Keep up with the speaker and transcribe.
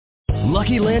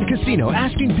Lucky Land Casino,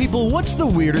 asking people, what's the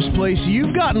weirdest place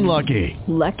you've gotten lucky?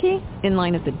 Lucky? In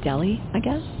line at the deli, I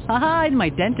guess? Aha, in my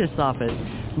dentist's office.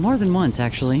 More than once,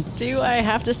 actually. Do I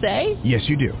have to say? Yes,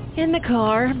 you do. In the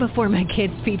car before my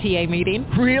kids' PTA meeting.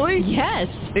 Really? Yes.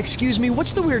 Excuse me,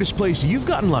 what's the weirdest place you've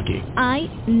gotten lucky? I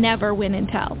never win and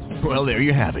tell. Well, there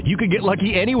you have it. You can get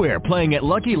lucky anywhere, playing at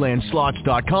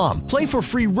LuckyLandSlots.com. Play for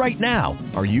free right now.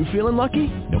 Are you feeling lucky?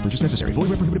 No purchase necessary. Void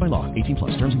where prohibited by law. 18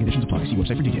 plus. Terms and conditions apply. See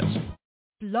website for details.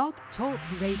 Blog Talk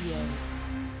Radio.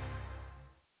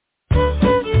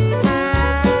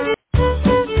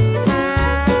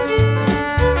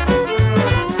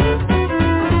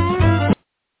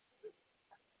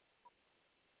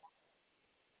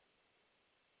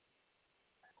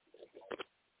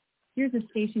 Here's a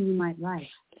station you might like.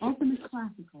 Ultimate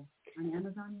Classical on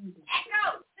Amazon Music.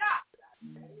 Echo, stop!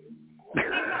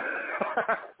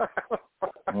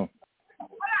 Hold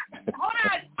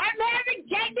on. I'm having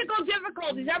technical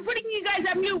difficulties. I'm putting you guys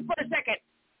on mute for a second.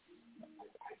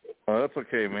 Oh, that's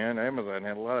okay, man. Amazon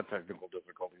had a lot of technical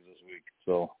difficulties this week,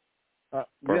 so.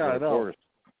 Yeah, I know.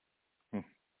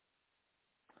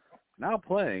 Now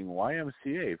playing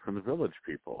YMCA from the Village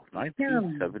People,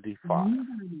 1975.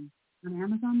 On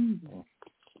Amazon Music.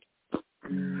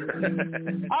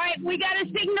 All right, we got to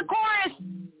sing the chorus.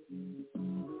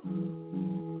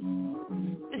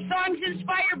 The song's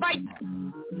inspired by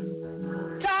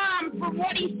Tom from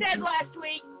what he said last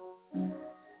week.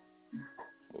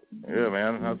 Yeah,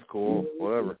 man, that's cool.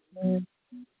 Whatever.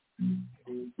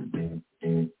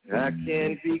 I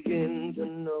can't begin to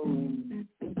know.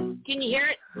 Can you hear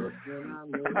it?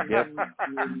 Yep.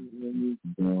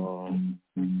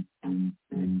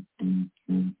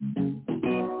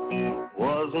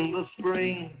 Wasn't the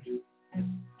spring,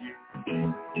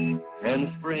 and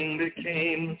spring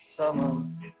became summer.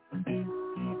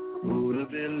 Who'd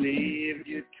have believed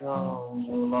you'd come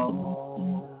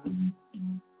along?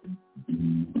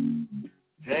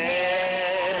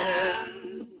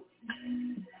 Hands,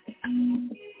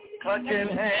 touching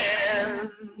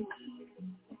hands,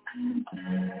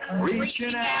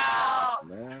 reaching out,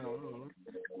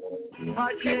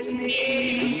 touching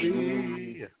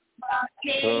me,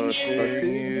 touching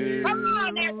you. Come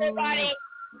on, everybody.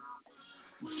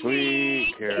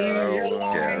 Sweet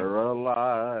Caroline.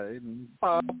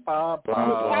 Ba, ba, ba.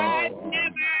 I've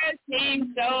never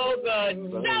seen so good.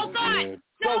 So good.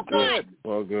 So good.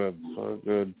 So good. So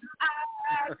good.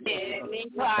 I'm getting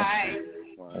quiet.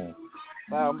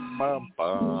 Bum, bum,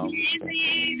 bum.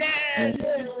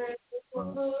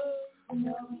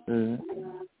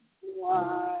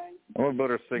 I'm a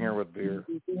better singer with beer.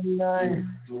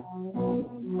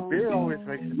 Beer always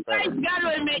makes it better. I've got to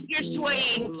admit, you're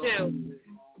swaying too.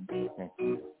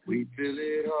 We fill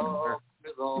it up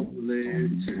with all the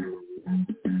too.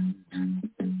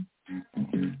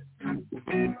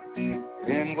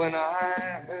 And when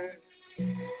I heard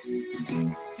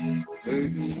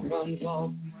burden runs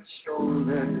off my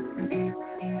shoulder,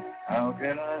 how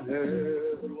can I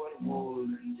hurt when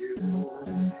holding you?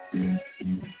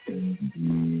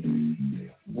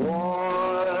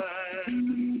 One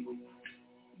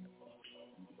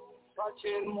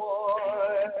touching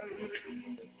one.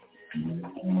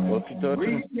 What's he touching?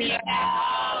 Reach me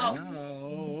out.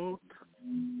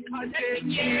 Touching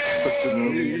you.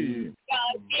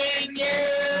 Touching you.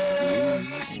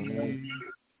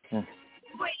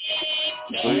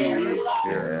 Sweet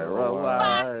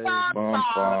Caroline. Bum,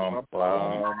 bum,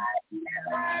 bum.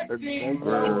 It's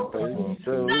never been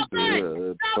so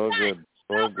good. So good.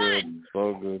 So good. So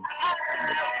good.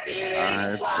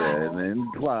 I've been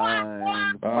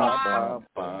inclined. Bum, bum,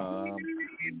 bum.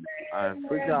 I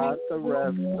forgot the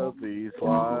rest of these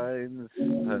lines.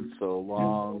 It's been so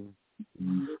long.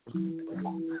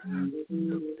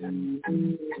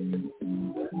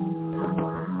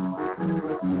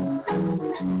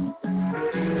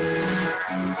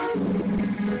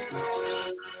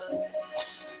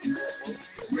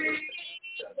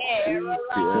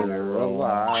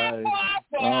 Caroline.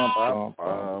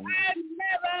 I've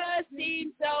never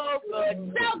seen so good.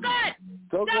 So good.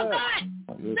 So So good.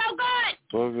 good. So good.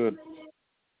 So good.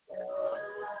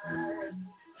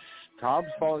 Tom's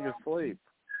falling asleep.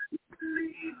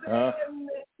 Huh?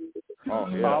 Oh,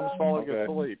 yeah. Tom's falling Okay.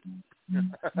 asleep.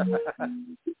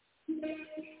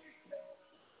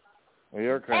 We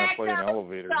are kind of playing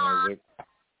elevator music.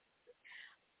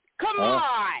 Come Huh?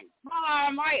 on.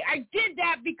 I did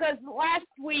that because last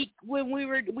week when we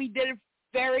did a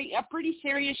pretty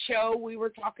serious show, we were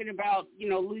talking about,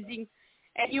 losing,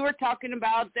 and you were talking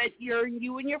about that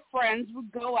you and your friends would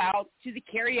go out to the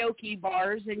karaoke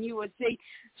bars and you would say,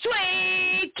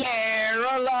 Sweet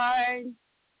Caroline.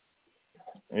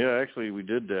 Yeah, actually, we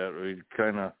did that. We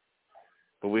kind of,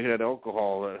 but we had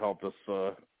alcohol that helped us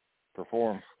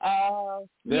perform.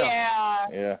 Yeah.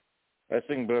 Yeah. I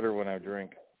sing better when I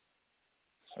drink.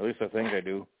 At least I think I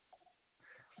do.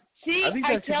 See, I think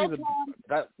I that tell should be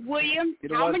Tom, William, you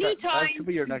know how what? many That times... should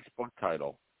be your next book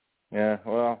title. Yeah,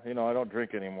 well, I don't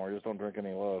drink anymore. I just don't drink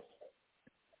any less.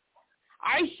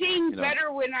 I sing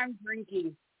better when I'm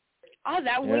drinking. Oh,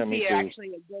 that would be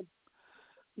actually a good...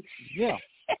 Yeah.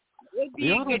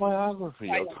 The autobiography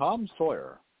of Tom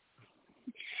Sawyer.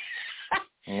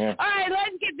 Yeah. All right,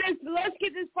 let's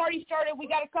get this party started. We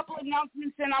got a couple of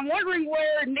announcements, and I'm wondering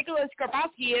where Nicholas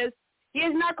Grabowski is. He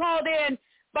has not called in,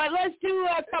 but let's do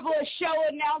a couple of show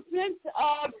announcements.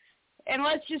 And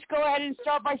let's just go ahead and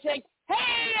start by saying,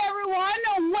 hey, everyone,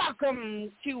 and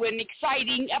welcome to an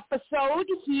exciting episode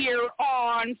here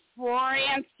on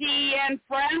Francie and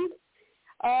Friends.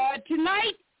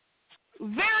 Tonight,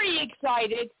 very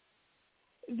excited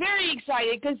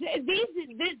because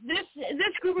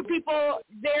this group of people,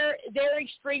 they're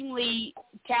extremely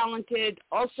talented.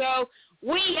 Also,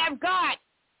 we have got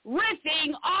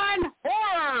Riffing on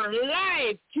Horror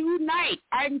live tonight.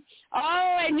 And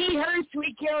he heard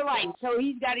Sweet Caroline, so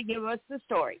he's got to give us the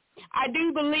story. I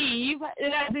do believe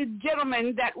that the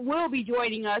gentleman that will be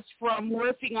joining us from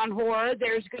Riffing on Horror,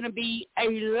 there's going to be a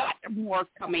lot more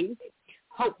coming,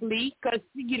 hopefully, because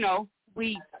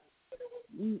we.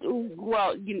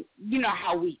 Well, you know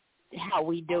how we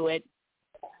do it.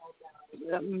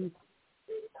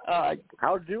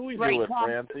 How do we do it,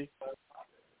 Francie?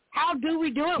 How do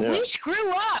we do it? Yeah. We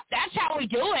screw up. That's how we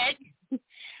do it.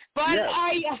 But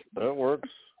yes, that works.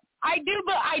 I do,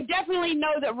 but I definitely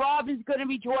know that Rob is going to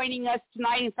be joining us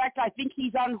tonight. In fact, I think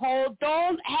he's on hold.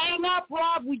 Don't hang up,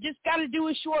 Rob. We just got to do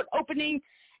a short opening,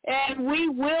 and we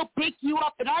will pick you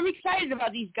up. And I'm excited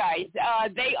about these guys.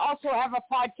 They also have a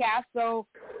podcast, so,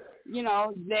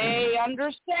 they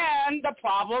understand the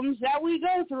problems that we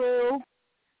go through,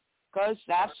 because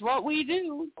that's what we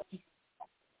do.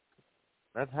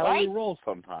 That's how we roll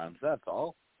sometimes, that's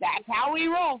all. That's how we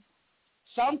roll.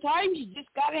 Sometimes you just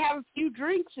got to have a few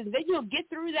drinks, and then you'll get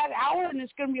through that hour, and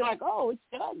it's going to be like, oh, it's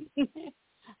done.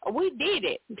 We did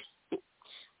it.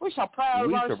 We're so proud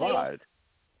of ourselves. We survived.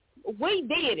 We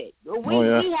did it. We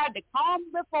had to calm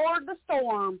before the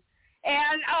storm.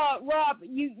 And, Rob,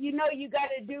 you got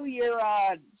to do your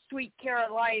Sweet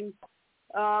Caroline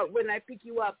when I pick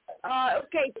you up.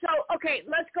 Okay,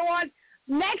 let's go on.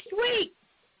 Next week,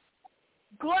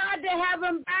 glad to have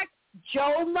him back,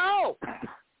 Joe Mo.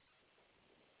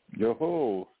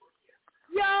 Yo-ho.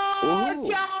 Joe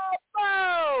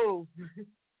Mo.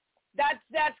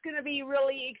 That's going to be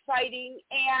really exciting.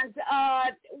 And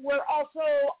we're also,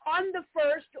 on the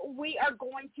 1st, we are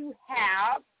going to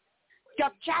have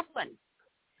Chuck Chaplin,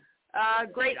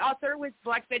 great author with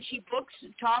Black Bed Sheep Books.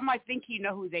 Tom, I think you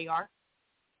know who they are.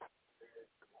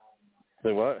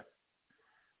 Say what?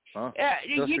 Huh?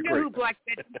 You know who Black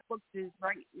Bed Sheep Books is,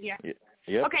 right? Yeah.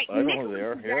 Yep, okay, I know who they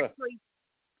are, yeah.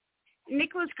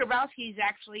 Nicholas Grabowski is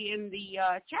actually in the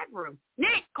chat room.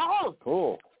 Nick, call.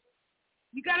 Cool.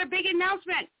 You got a big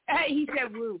announcement. He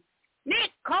said, woo.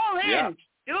 Nick, call in. Yeah.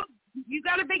 Dude, you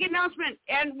got a big announcement,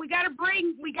 and we got to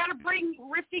bring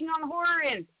Riffing on Horror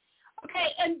in.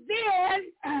 Okay, and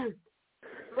then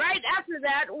right after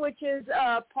that, which is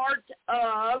part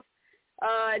of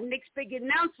Nick's big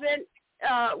announcement,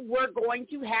 we're going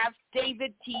to have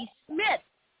David T. Smith.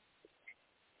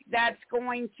 That's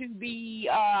going to be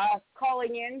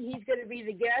calling in. He's going to be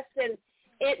the guest, and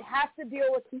it has to deal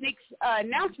with Nick's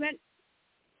announcement.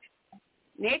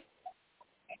 Nick?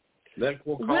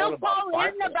 We'll call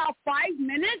in about 5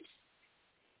 minutes.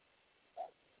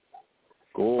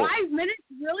 Cool. 5 minutes?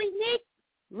 Really, Nick?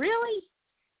 Really?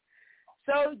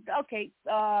 So, okay,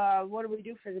 what do we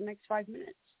do for the next 5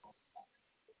 minutes?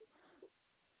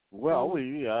 Well,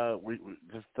 we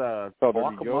just talk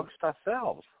amongst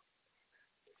ourselves.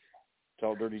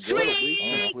 Tell Dirty Joe.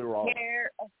 Sweet we were all...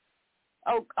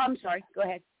 Oh, I'm sorry. Go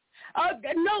ahead.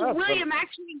 No, William,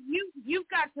 actually, you've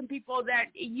got some people that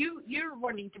you're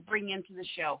wanting to bring into the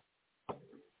show.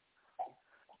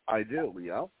 I do,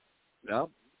 yeah.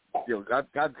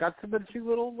 Got some interesting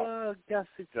little guest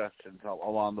suggestions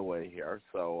along the way here.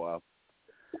 So,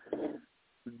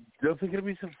 there's going to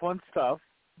be some fun stuff.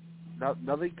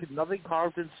 Nothing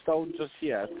carved in stone just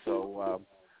yet. So,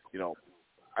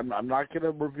 I'm not going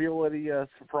to reveal any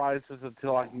surprises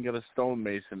until I can get a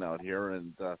stonemason out here.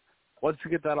 And once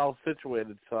we get that all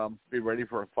situated, be ready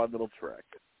for a fun little trick.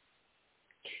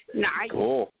 Nice.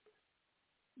 Cool.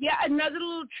 Yeah, another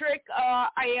little trick.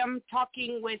 I am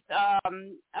talking with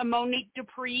Monique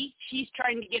Dupree. She's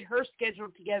trying to get her schedule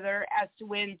together as to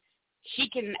when she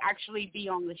can actually be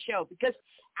on the show. Because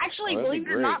actually, that'd believe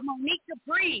it or not, Monique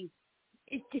Dupree,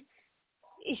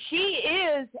 she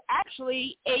is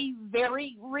actually a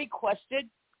very requested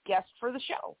guest for the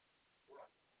show.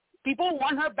 People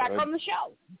want her back on the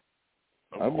show.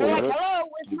 I They're like, believe it. hello,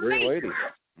 where's She's a great Monique? lady.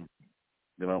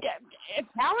 You know.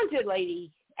 A talented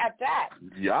lady at that.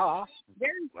 Yeah.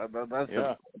 Very,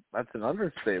 That's an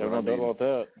understatement. I don't know about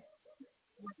that.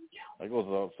 That goes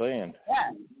without saying.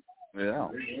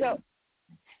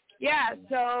 Yeah.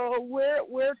 So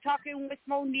we're talking with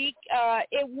Monique.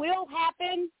 It will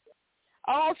happen.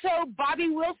 Also, Bobby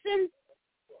Wilson.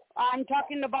 I'm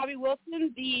talking to Bobby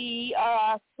Wilson, the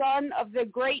son of the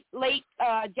great late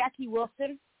Jackie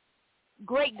Wilson.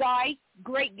 Great guy,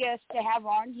 great guest to have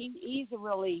on. He's a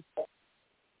really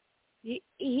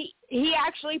he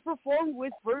actually performed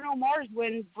with Bruno Mars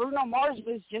when Bruno Mars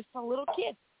was just a little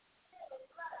kid.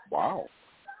 Wow.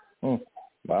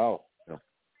 Wow. Yeah.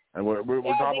 And we're talking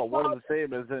about one of the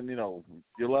same as in,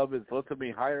 your love is lifting me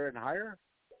higher and higher?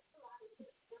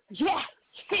 Yeah.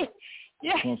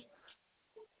 Yeah.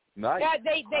 Nice. Yeah,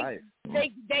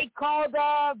 they called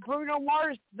Bruno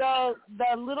Mars the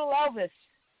little Elvis.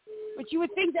 But you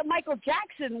would think that Michael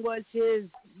Jackson was his,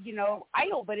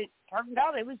 idol, but it turned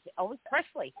out it was Elvis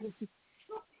Presley. And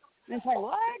it's like,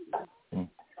 what?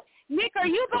 Nick, are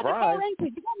you about to call in?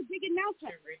 Because you got a big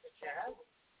announcement.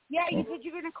 Yeah, you said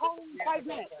you're going to call in 5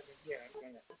 minutes.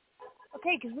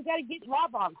 Okay, because we got to get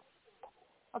Rob on.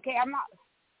 Okay, I'm not.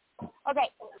 Okay.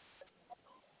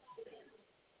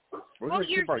 We're going to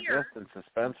keep our guest in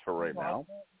suspense for right now.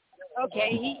 Okay,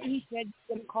 he said he's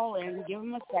going to call in. Give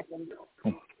him a second.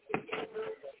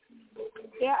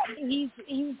 Yeah, he's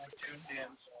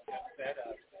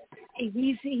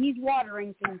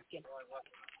watering things.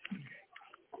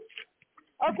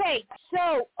 Okay,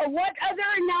 so what other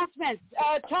announcements?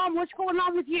 Tom, what's going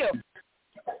on with you?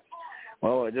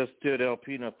 Well, I just did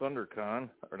Alpena ThunderCon,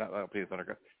 or not Alpena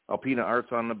ThunderCon, Alpena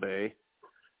Arts on the Bay.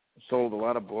 Sold a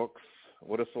lot of books.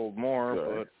 Would have sold more,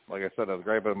 but like I said, I was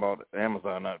griping about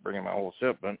Amazon not bringing my whole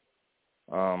shipment.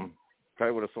 Probably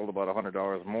would have sold about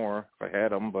 $100 more if I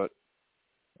had them, but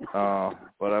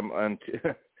I'm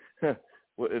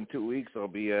in 2 weeks I'll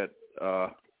be at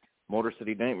Motor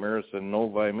City Nightmares in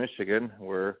Novi, Michigan,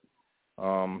 where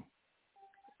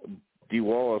Dee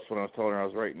Wallace, when I was telling her I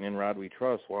was writing In Rod We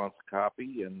Trust, wants a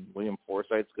copy, and William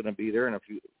Forsythe's going to be there, and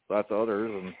lots of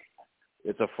others, and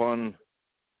it's a fun,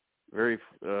 very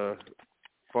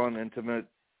fun, intimate,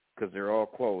 because they're all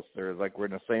close. They're like we're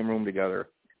in the same room together.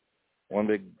 One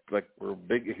big, like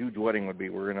a huge wedding would be.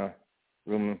 We're in a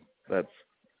room that's,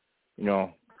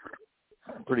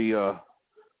 pretty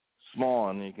small,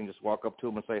 and you can just walk up to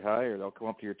them and say hi, or they'll come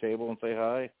up to your table and say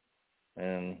hi.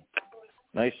 And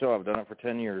nice show. I've done it for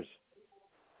 10 years,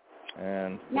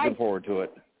 and looking forward to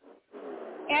it.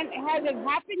 And has it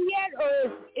happened yet,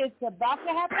 or it's about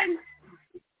to happen?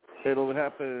 It'll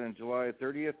happen in July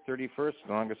 30th, 31st,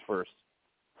 and August 1st.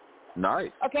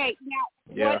 Nice. Okay, now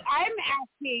what I'm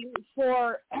asking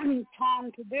for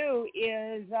Tom to do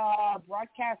is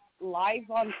broadcast live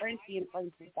on Frenchie and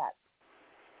Friends with that.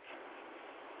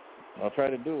 I'll try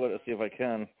to do it. Let's see if I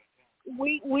can.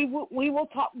 We will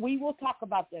talk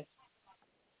about this.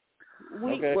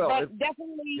 Okay. But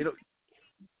definitely.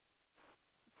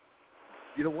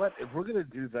 You know what? If we're going to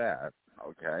do that,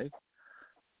 okay,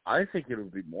 I think it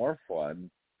would be more fun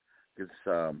because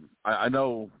I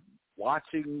know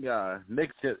watching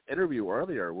Nick's interview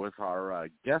earlier with our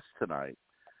guest tonight,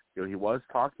 he was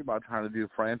talking about trying to do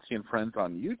Francie and Friends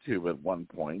on YouTube at one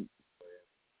point.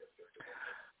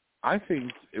 I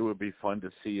think it would be fun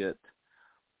to see it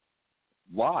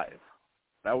live.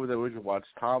 That way we could watch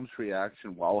Tom's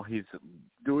reaction while he's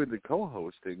doing the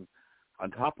co-hosting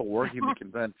on top of working the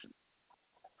convention.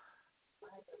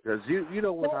 Because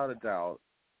without a doubt,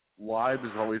 live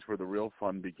is always where the real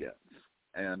fun begins.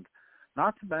 And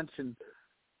not to mention,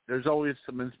 there's always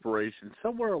some inspiration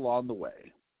somewhere along the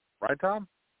way. Right, Tom?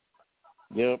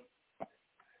 Yep.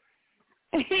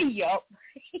 Yep.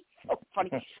 So funny.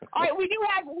 All right, we do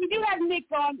have Nick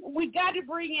on. We got to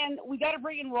bring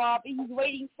in Rob. He's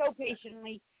waiting so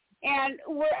patiently, and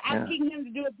we're asking him to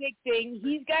do a big thing.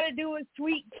 He's got to do a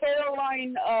Sweet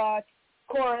Caroline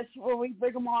chorus where we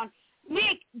bring him on.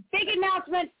 Nick, big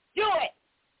announcement. Do it.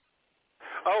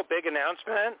 Oh, big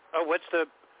announcement. Oh,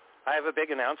 I have a big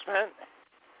announcement.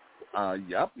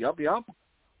 Yep.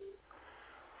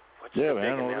 What's the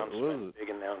big announcement? Big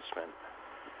announcement.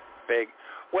 Big.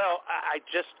 Well, I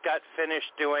just got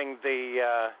finished doing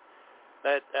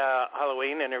that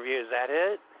Halloween interview. Is that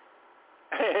it?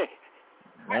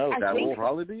 No, that will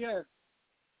probably be it.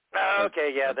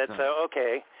 Okay, yeah, that's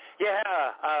okay. Yeah,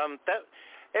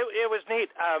 It was neat.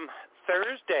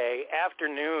 Thursday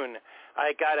afternoon,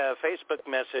 I got a Facebook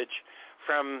message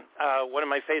from one of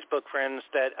my Facebook friends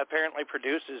that apparently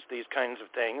produces these kinds of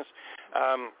things.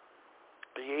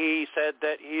 He said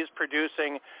that he's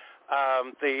producing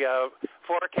the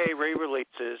 4K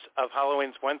re-releases of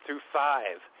Halloweens 1 through 5,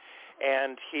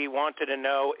 and he wanted to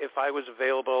know if I was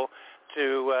available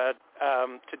to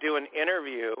do an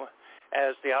interview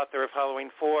as the author of Halloween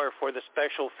 4 for the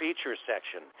special features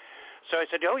section. So I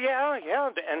said, oh, yeah.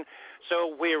 And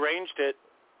so we arranged it,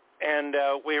 and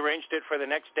we arranged it for the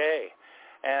next day.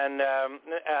 And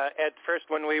at first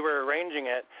when we were arranging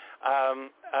it,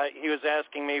 he was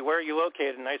asking me, where are you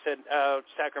located? And I said,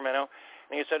 Sacramento.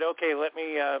 And he said, okay, let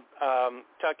me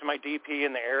talk to my DP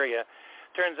in the area.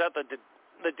 Turns out that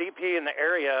the DP in the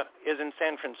area is in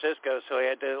San Francisco, so I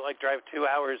had to drive 2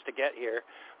 hours to get here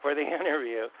for the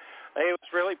interview. It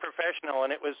was really professional,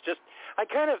 and it was just,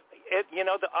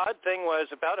 the odd thing was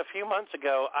about a few months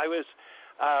ago, I was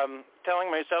telling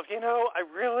myself, I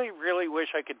really, really wish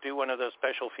I could do one of those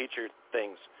special feature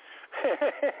things.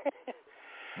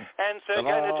 And so it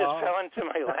kind of just fell into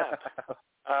my lap.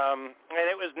 And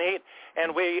it was neat.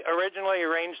 And we originally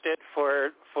arranged it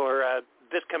for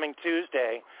this coming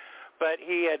Tuesday, but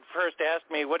he had first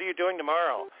asked me, what are you doing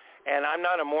tomorrow? And I'm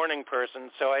not a morning person,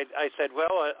 so I said,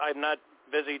 well, I'm not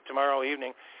busy tomorrow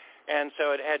evening. And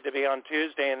so it had to be on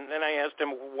Tuesday. And then I asked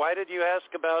him, why did you ask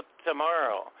about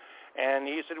tomorrow? And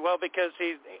he said, well, because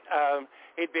he'd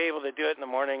be able to do it in the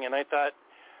morning. And I thought,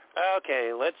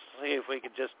 okay, let's see if we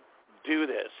could just do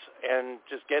this and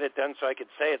just get it done so I could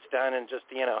say it's done and just,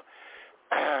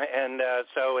 and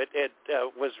so it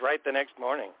was right the next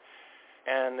morning.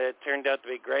 And it turned out to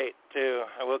be great, too.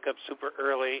 I woke up super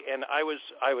early, and I was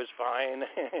fine.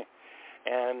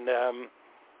 And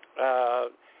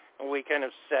we kind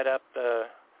of set up the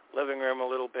living room a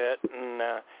little bit, and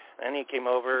then he came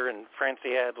over, and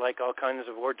Francie had all kinds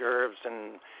of hors d'oeuvres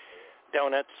and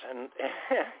donuts, and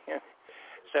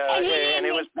so and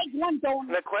it was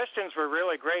the questions were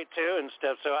really great too and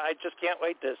stuff. So I just can't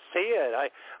wait to see it. I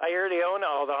already own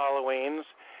all the Halloweens,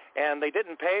 and they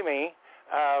didn't pay me.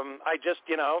 I just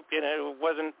it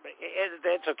wasn't.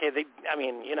 It's okay.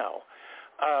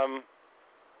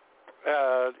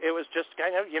 It was just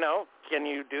kind of, can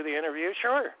you do the interview?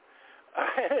 Sure.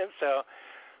 So,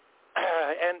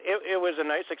 and it was a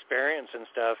nice experience and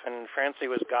stuff, and Francie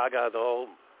was gaga the whole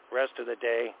rest of the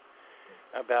day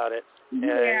about it.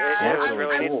 Yeah, it was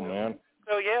really cool, man.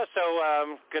 So,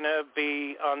 I'm going to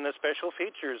be on the special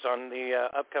features on the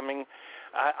upcoming,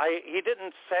 he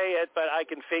didn't say it, but I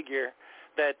can figure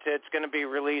that it's going to be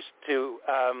released to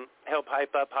help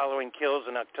hype up Halloween Kills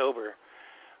in October.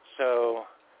 So...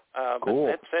 cool.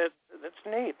 That's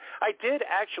neat. I did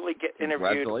actually get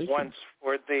interviewed once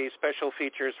for the special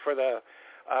features for the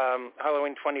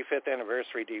Halloween 25th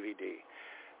anniversary DVD.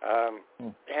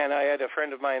 And I had a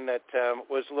friend of mine that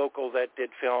was local that did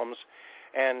films,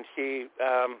 and he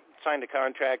signed a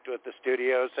contract with the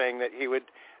studio saying that he would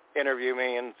interview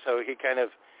me, and so he kind of,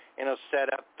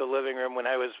 set up the living room when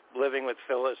I was living with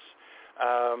Phyllis,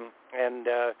 and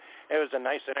it was a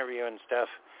nice interview and stuff.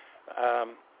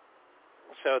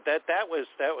 So that was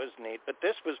neat, but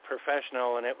this was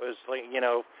professional, and it was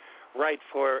right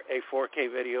for a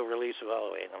 4K video release of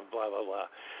Halloween and blah blah blah.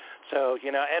 So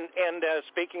and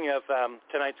speaking of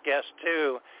tonight's guest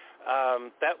too,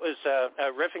 that was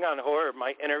Riffing on Horror,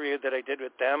 my interview that I did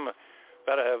with them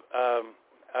about a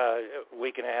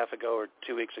week and a half ago or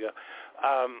 2 weeks ago.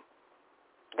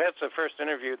 That's the first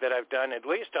interview that I've done at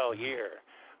least all year.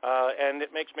 And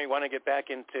it makes me want to get back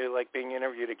into being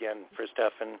interviewed again for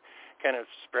stuff and kind of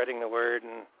spreading the word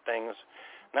and things,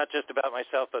 not just about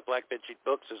myself, but Black Bitchy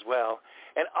Books as well.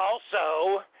 And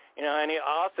also, any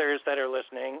authors that are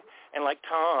listening, and like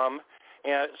Tom,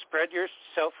 spread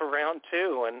yourself around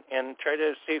too, and try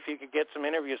to see if you could get some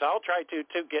interviews. I'll try to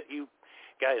get you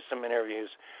guys some interviews,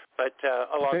 but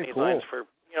along these lines for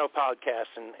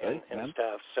podcasts and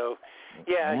stuff. So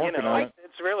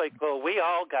it's really cool. We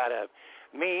all gotta,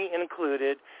 me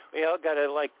included, we all got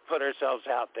to put ourselves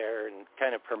out there and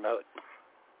kind of promote.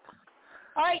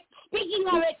 All right, speaking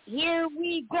of it, here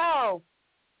we go.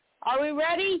 Are we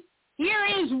ready? Here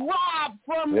is Rob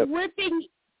from Riffing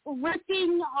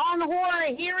on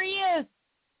Horror. Here he is.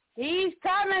 He's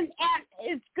coming, and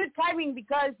it's good timing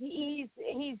because he's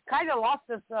kind of lost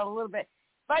us a little bit.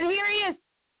 But here he is.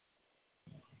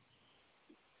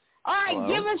 All right, Hello.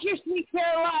 Give us your Sweet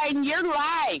Caroline. You're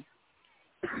live.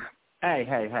 Hey.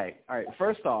 All right,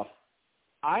 first off,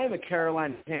 I am a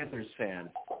Carolina Panthers fan,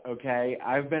 okay?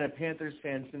 I've been a Panthers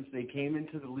fan since they came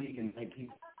into the league in 19...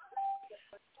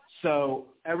 So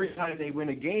every time they win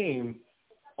a game,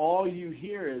 all you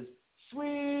hear is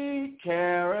Sweet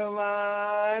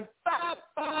Caroline, ba,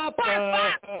 ba,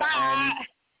 ba, and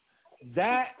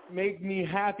that made me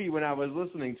happy when I was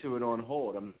listening to it on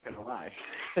hold. I'm not gonna lie.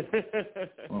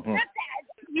 Mm-hmm.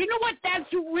 You know what?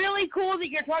 That's really cool that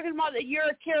you're talking about that you're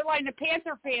a Carolina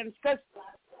Panther fan, because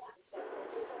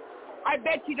I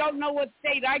bet you don't know what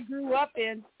state I grew up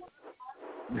in.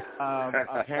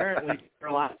 Apparently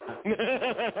Carolina. You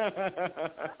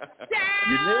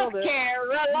nailed it.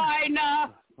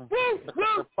 Carolina. Woo,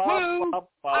 woo, woo.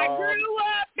 I grew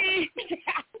up in.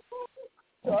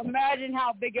 So imagine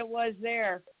how big it was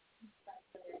there.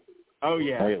 Oh,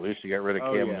 yeah. Hey, at least you got rid of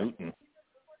Cam Newton.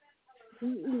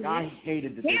 I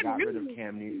hated that they got rid of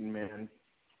Cam Newton, man.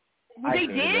 They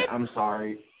did? I'm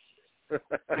sorry. Cam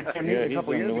Yeah, Newton a he's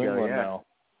couple in years New ago, England yeah. now.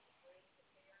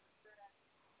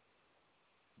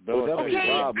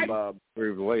 Rob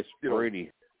replaced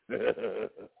Brady.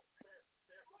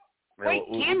 Wait,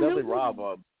 Cam Newton? Rob,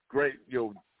 great.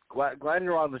 Glad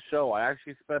you're on the show. I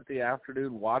actually spent the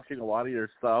afternoon watching a lot of your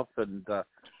stuff and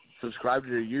subscribed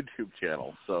to your YouTube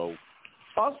channel. So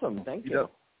awesome, thank you.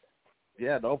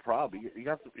 Yeah, no problem. You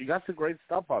got some great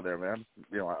stuff on there, man.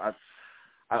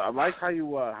 I like how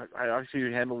you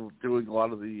handle doing a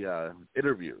lot of the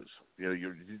interviews.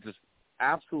 You just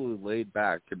absolutely laid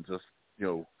back and just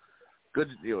good.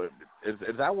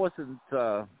 If that wasn't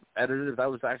edited, if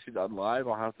that was actually done live,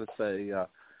 I'll have to say,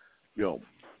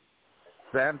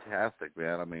 fantastic,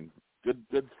 man. I mean,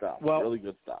 good stuff. Well, really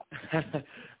good stuff.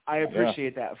 I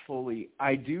appreciate that fully.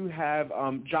 I do have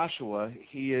Joshua.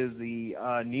 He is the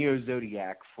Neo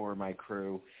Zodiac for my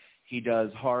crew. He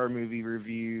does horror movie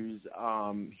reviews.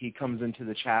 He comes into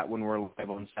the chat when we're live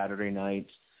on Saturday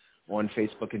nights on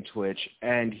Facebook and Twitch.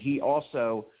 And he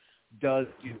also does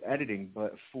do editing.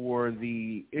 But for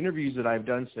the interviews that I've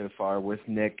done so far with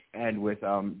Nick and with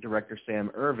director Sam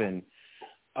Irvin,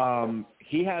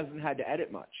 he hasn't had to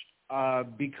edit much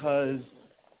because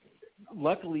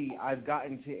luckily I've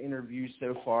gotten to interview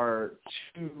so far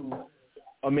 2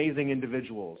 amazing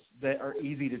individuals that are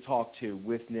easy to talk to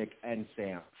with Nick and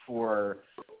Sam for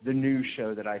the new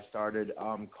show that I started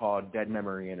called Dead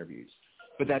Memory Interviews.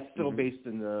 But that's still based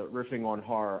in the Riffing on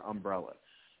Horror umbrella.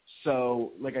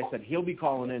 So, like I said, he'll be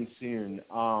calling in soon.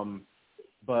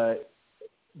 But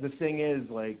the thing is,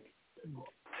 like,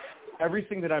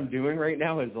 everything that I'm doing right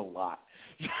now is a lot.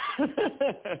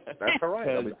 That's all right.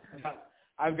 I mean,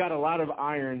 I've got a lot of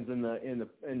irons in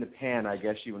the pan, I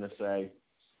guess you want to say.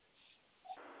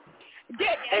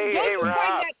 Hey,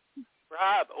 Rob.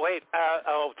 Rob, wait.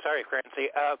 Sorry, Clancy.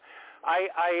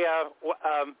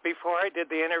 Before I did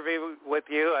the interview with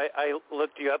you, I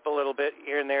looked you up a little bit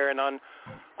here and there, and on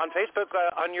Facebook,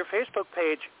 on your Facebook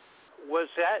page, was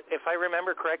that, if I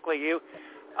remember correctly, you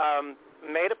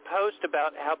made a post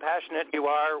about how passionate you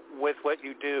are with what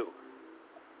you do.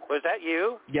 Was that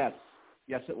you? Yes.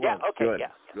 Yes, it was. Yeah, okay, good.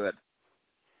 yeah. Good.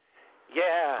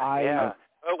 Yeah,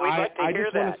 Oh, we'd like to hear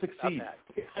that. I just want to succeed.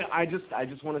 I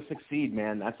just want to succeed,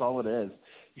 man. That's all it is.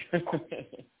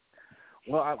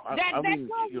 Well, I mean,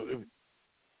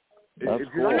 if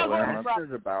you're not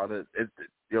passionate about it,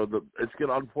 it's going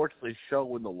to unfortunately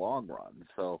show in the long run.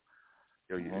 So,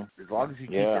 as long as you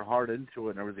keep your heart into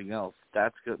it and everything else,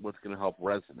 that's what's going to help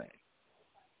resonate.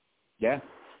 Yeah,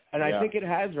 and I think it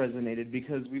has resonated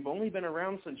because we've only been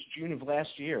around since June of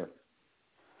last year.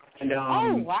 And,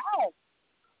 oh, wow.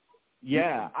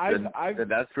 Yeah, and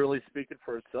that's really speaking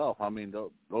for itself. I mean, those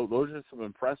are some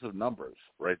impressive numbers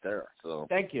right there. So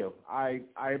thank you. I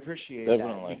appreciate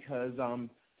Definitely. that because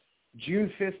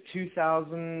June 5th,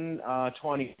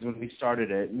 2020 is when we started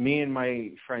it. Me and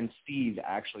my friend Steve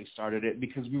actually started it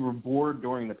because we were bored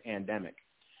during the pandemic.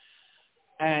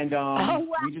 And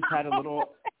we just had a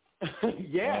little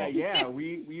we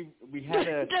had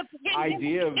an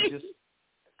idea of just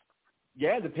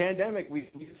the pandemic. We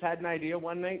just had an idea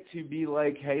one night to be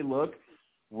like, hey, look,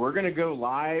 we're going to go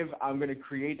live. I'm going to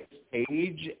create a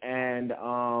stage, and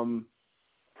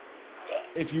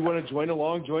if you want to join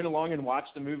along and watch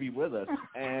the movie with us.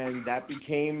 And that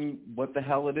became what the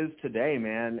hell it is today,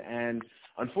 man. And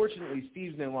unfortunately,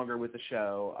 Steve's no longer with the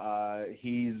show.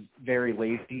 He's very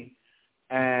lazy,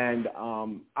 and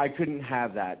I couldn't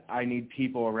have that. I need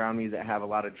people around me that have a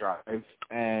lot of drive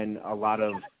and a lot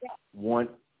of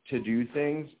want to do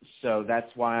things. So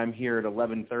that's why I'm here at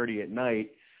 11:30 at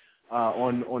night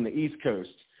on the East Coast.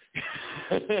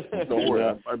 Don't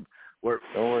worry. We're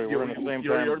in the same time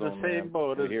You're in zone, the same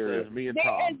boat as me and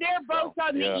Tom. And they're both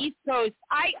on the East Coast.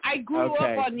 I grew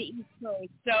up on the East Coast,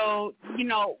 so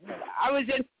I was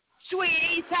in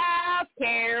sweet South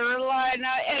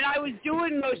Carolina, and I was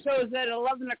doing those shows at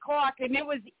 11 o'clock, and it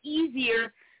was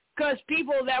easier because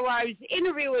people that I was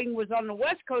interviewing was on the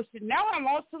West Coast, and now I'm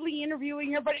also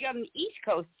interviewing everybody on the East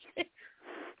Coast.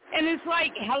 And it's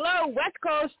like, hello, West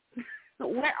Coast,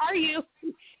 where are you?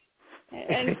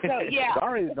 And so, yeah.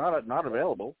 Sorry, not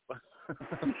available.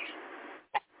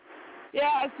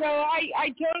 Yeah, so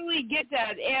I totally get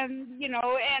that, and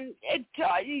and it's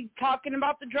talking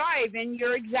about the drive, and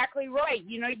you're exactly right.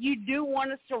 You do want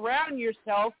to surround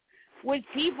yourself with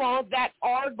people that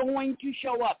are going to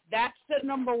show up. That's the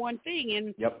number one thing,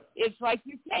 and It's like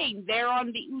you're saying, they're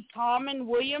on the Tom and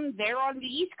William, they're on the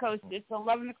East Coast. It's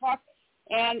 11 o'clock,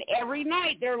 and every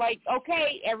night they're like,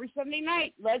 okay, every Sunday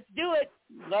night, let's do it.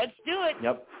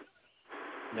 Yep.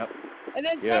 And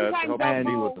then yeah, sometimes it's helping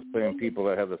me with the same people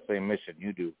that have the same mission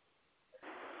you do.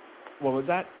 What was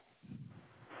that?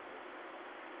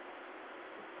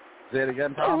 Say it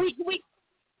again, Tom.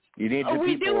 You need your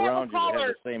people around you that have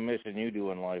caller. the same mission you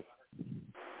do in life.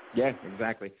 Yeah,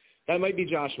 exactly. That might be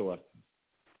Joshua.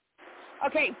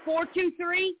 Okay,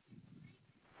 423.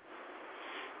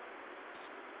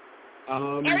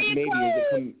 Maybe. Is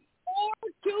it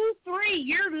 423.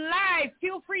 You're live.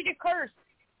 Feel free to curse.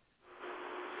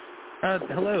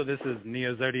 Hello, this is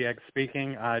Neo Zodiac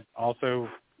speaking. I also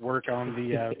work on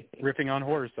the Riffing on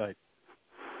Horror site.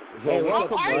 Hey,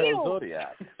 welcome, how are Neo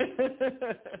Zodiac.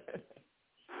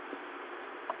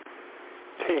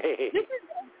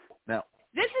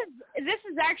 This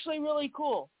is actually really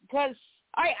cool because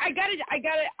I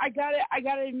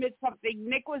gotta admit something.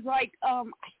 Nick was like, I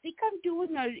think I'm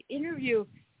doing an interview,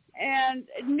 and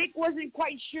Nick wasn't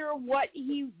quite sure what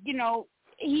he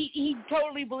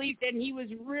totally believed, and he was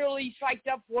really psyched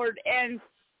up for it. And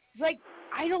he's like,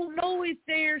 I don't know if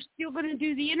they're still going to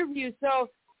do the interview. So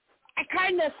I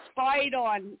kind of spied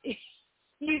on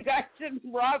you guys, and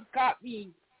Rob caught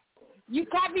me. You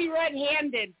caught me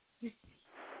red-handed.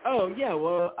 Oh, yeah,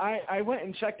 well, I went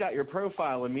and checked out your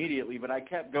profile immediately, but I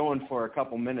kept going for a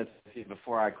couple minutes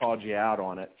before I called you out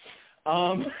on it.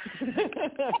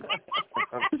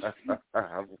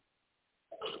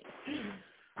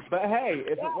 But hey,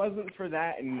 if it wasn't for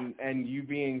that and you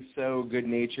being so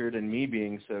good-natured and me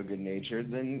being so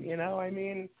good-natured, then,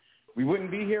 we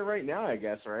wouldn't be here right now, I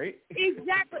guess, right?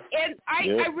 Exactly. And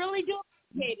I really do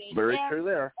appreciate it. Very true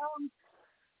there.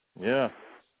 Yeah.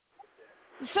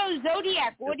 So,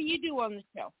 Zodiac, what do you do on the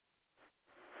show?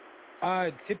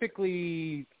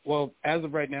 Typically, well, as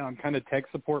of right now, I'm kind of tech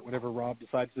support whenever Rob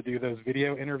decides to do those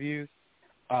video interviews.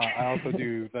 I also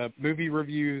do the movie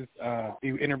reviews,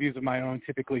 do interviews of my own,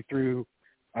 typically through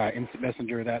Instant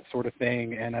Messenger, that sort of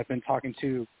thing. And I've been talking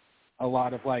to a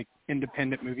lot of,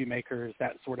 independent movie makers,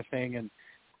 that sort of thing, and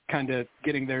kind of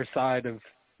getting their side of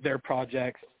their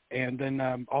projects. And then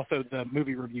also the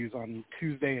movie reviews on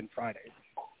Tuesday and Friday.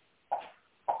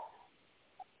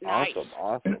 Nice.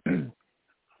 Awesome.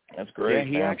 That's great.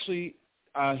 Yeah,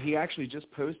 he actually just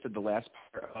posted the last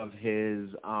part of his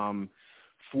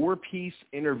 4-piece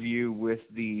interview with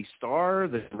the star,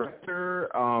 the director,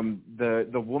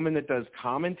 the woman that does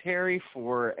commentary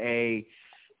for a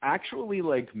actually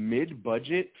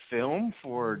mid-budget film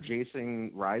for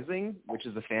Jason Rising, which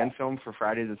is a fan film for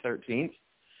Friday the 13th.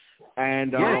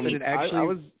 And and it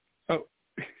actually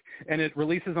and it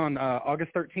releases on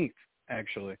August 13th.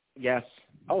 Actually, yes.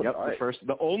 Oh, yep. Nice.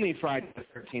 The only Friday the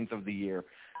 13th of the year.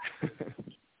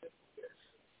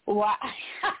 Wow,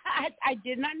 I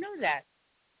did not know that.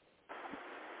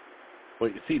 Well,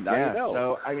 you see, now you know.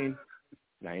 So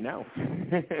now you know.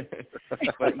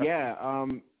 But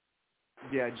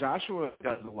yeah, Joshua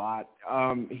does a lot.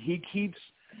 He keeps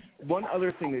one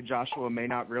other thing that Joshua may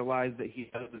not realize that he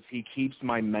does is he keeps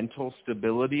my mental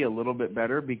stability a little bit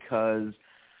better, because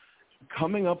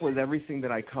coming up with everything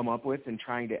that I come up with and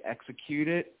trying to execute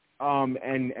it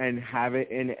and have it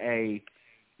in a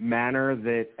manner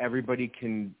that everybody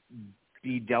can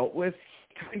be dealt with,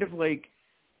 kind of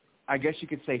I guess you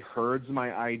could say herds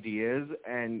my ideas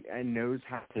and knows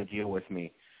how to deal with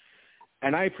me.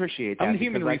 And I appreciate that,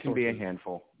 because I can be a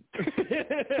handful.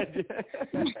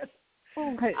 I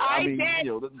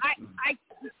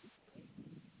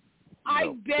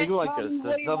bet there's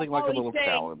nothing like a little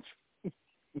challenge.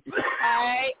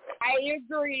 I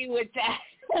agree with that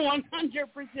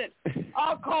 100%.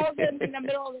 I'll call them in the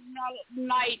middle of the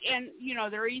night, and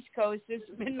they're East Coast. It's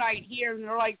midnight here, and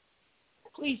they're like,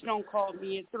 "Please don't call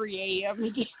me at 3 a.m.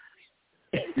 again."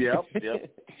 Yep.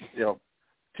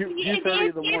 2:30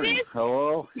 in the morning.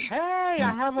 Hello. Hey,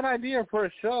 I have an idea for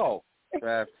a show.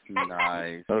 That's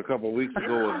nice. A couple of weeks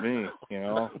ago with me,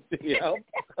 Yep.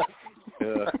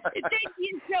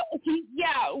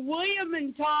 Yeah, William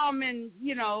and Tom, and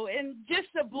and just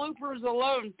the bloopers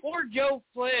alone. Poor Joe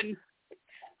Flynn.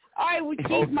 I would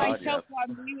keep myself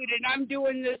on mute, and I'm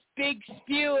doing this big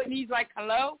spew, and he's like,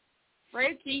 hello,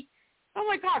 Frankie? I'm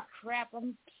like, oh, crap,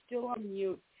 I'm still on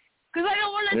mute. Because I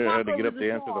don't want to talk I had to get up over to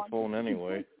the answer the phone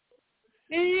anyway.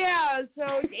 Yeah,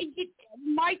 so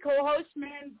my co-host,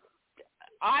 man,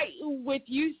 with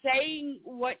you saying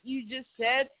what you just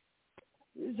said,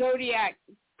 Zodiac,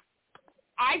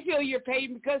 I feel your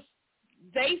pain because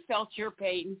they felt your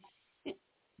pain.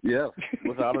 Yes,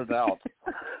 without a doubt.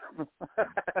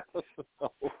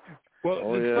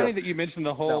 Well, it's funny that you mentioned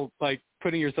the whole like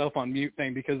putting yourself on mute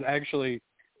thing because actually,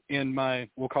 in my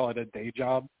we'll call it a day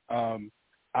job,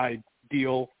 I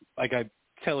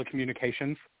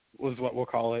telecommunications was what we'll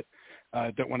call it.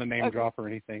 Don't want to name drop or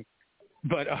anything,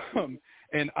 but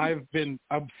and I'm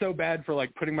so bad for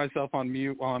like putting myself on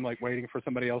mute while I'm like waiting for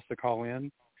somebody else to call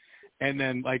in, and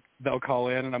then like they'll call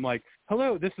in and I'm like,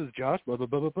 hello, this is Josh, blah blah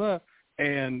blah blah blah.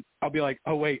 And I'll be like,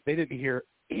 oh, wait, they didn't hear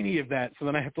any of that. So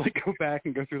then I have to, like, go back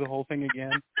and go through the whole thing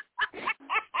again.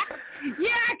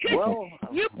 Yeah, because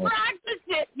you practiced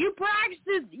it. You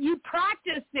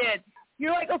practiced it.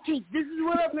 You're like, okay, this is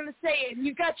what I'm going to say. And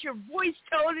you got your voice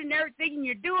tone and everything, and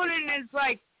you're doing it, and it's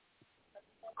like,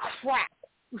 crap.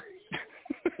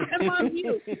 I'm on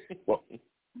mute. But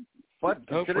we're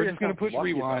just going to push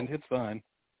rewind. It's fine.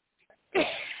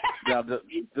 Now,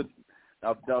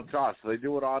 Josh, do they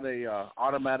do it on a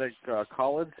automatic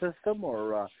call-in system,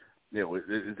 or is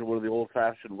it one of the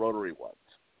old-fashioned rotary ones?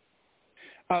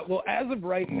 Well, as of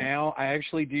right now, I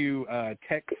actually do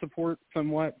tech support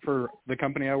somewhat for the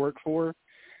company I work for.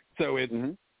 So it's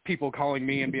people calling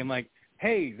me and being like,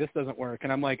 hey, this doesn't work.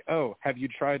 And I'm like, oh, have you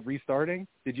tried restarting?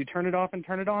 Did you turn it off and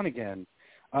turn it on again?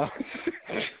 Oh,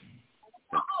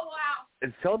 wow.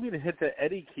 It's telling me to hit the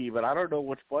Eddie key, but I don't know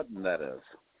which button that is.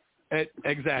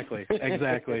 Exactly.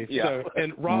 Yeah. So,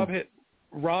 and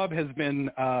Rob has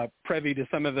been privy to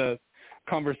some of the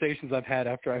conversations I've had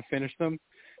after I finished them,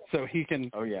 so he can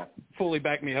fully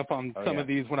back me up on some of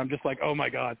these when I'm just like, oh my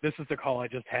God, this is the call I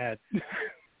just had.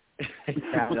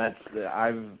 Yeah,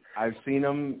 I've seen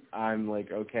them. I'm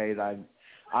like, okay,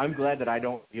 I'm glad that I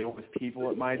don't deal with people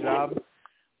at my job,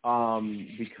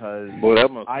 because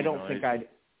I don't think I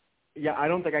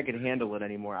don't think I could handle it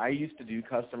anymore. I used to do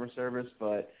customer service,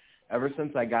 but ever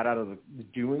since I got out of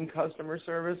doing customer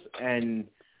service and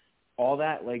all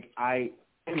that, like, I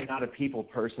am not a people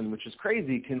person, which is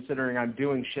crazy considering I'm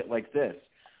doing shit like this.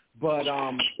 But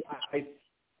I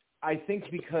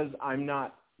think because I'm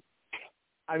not,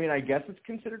 I mean, I guess it's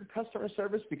considered customer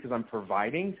service because I'm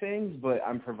providing things, but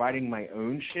I'm providing my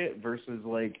own shit versus,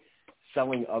 like,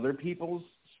 selling other people's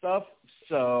stuff.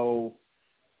 So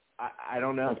I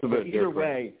don't know. But either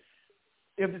way,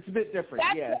 if it's a bit different,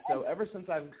 So ever since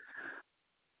I've...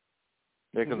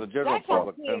 Yeah, because the general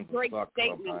public tends to suck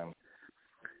sometimes.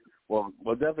 Well,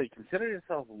 definitely consider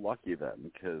yourself lucky then,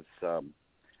 because a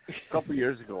couple of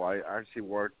years ago, I actually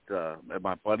worked at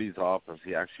my buddy's office.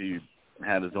 He actually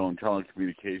had his own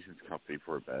telecommunications company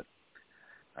for a bit,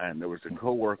 and there was a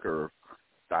coworker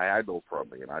diagonal from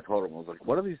me, and I told him, I was like,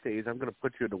 one of these days, I'm going to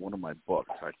put you into one of my books.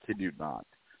 I kid you not,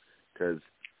 because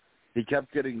he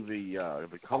kept getting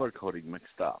the color coding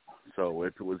mixed up. So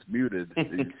if it was muted,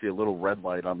 you'd see a little red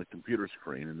light on the computer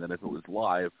screen, and then if it was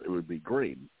live, it would be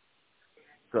green.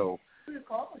 So,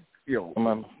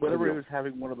 whenever he was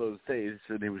having one of those days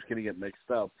and he was getting it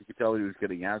mixed up, you could tell he was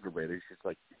getting aggravated. He's just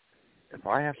like, if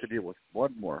I have to deal with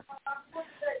one more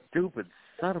stupid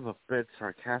son of a bitch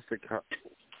sarcastic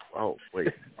oh,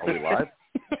 wait, are we live?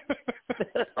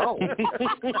 Oh.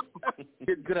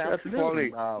 Good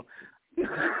afternoon.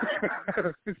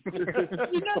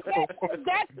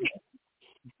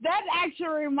 That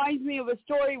actually reminds me of a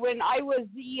story when I was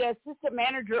the assistant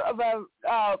manager of a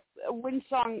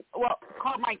Windsong,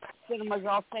 Carmike Cinemas,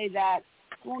 I'll say that.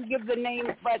 I won't give the name,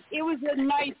 but it was a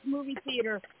nice movie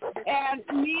theater. And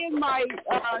me and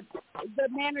the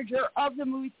manager of the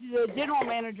movie theater, the general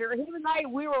manager, him and I,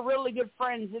 we were really good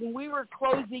friends, and we were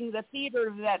closing the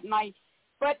theater that night.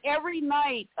 But every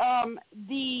night,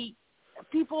 the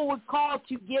people would call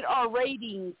to get our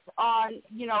ratings on,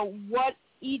 what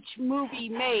each movie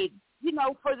made,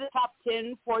 for the top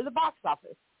 10 for the box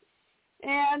office.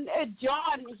 And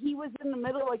John, he was in the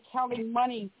middle of counting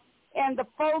money, and the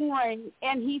phone rang,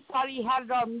 and he thought he had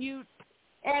it on mute,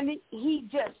 and he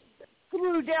just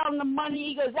threw down the money.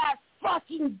 He goes, that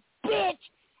fucking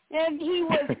bitch! And he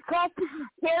was cussing and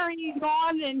carrying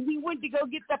on, and he went to go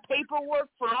get the paperwork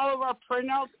for all of our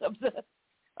printouts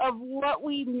of what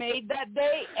we made that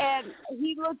day, and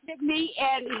he looked at me,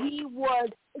 and he was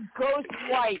ghost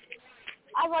white.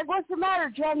 I was like, what's the matter?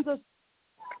 John goes,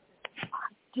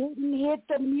 I didn't hit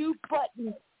the mute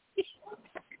button.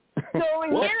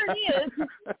 So here it is.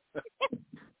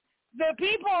 The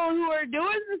people who are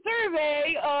doing the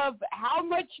survey of how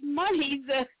much money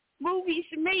the movies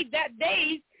made that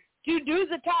day to do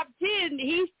the top 10,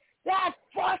 he's that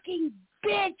fucking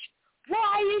bitch.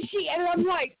 Why is she? And I'm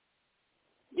like,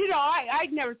 you know,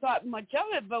 I'd never thought much of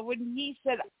it, but when he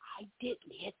said, I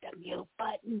didn't hit the mute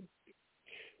button.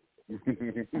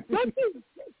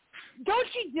 Don't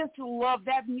you just love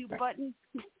that mute button?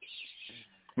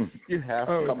 You have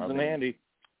to. Comes in handy.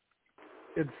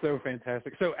 It's so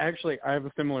fantastic. So actually, I have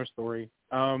a similar story.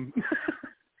 Too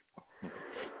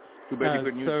bad you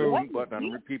couldn't use the mute button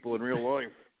on people in real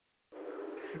life.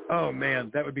 Oh,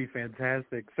 man, that would be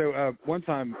fantastic. So one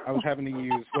time I was having to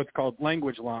use what's called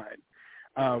language line,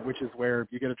 which is where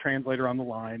you get a translator on the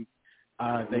line.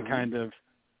 They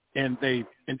and they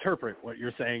interpret what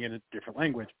you're saying in a different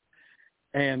language.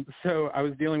 And so I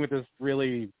was dealing with this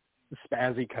really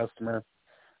spazzy customer,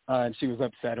 and she was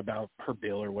upset about her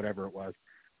bill or whatever it was.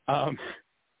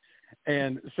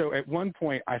 And so at one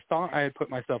point I thought I had put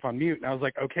myself on mute, and I was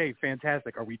like, okay,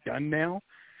 fantastic. Are we done now?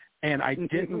 And I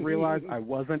didn't realize I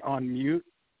wasn't on mute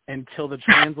until the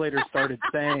translator started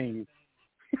saying,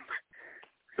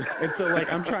 and so, like,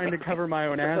 I'm trying to cover my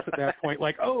own ass at that point,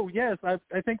 like, oh, yes, I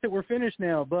think that we're finished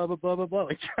now, blah, blah, blah, blah, blah,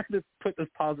 like trying to put this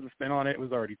positive spin on it. It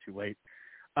was already too late.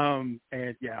 And,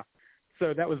 yeah,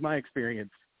 so that was my experience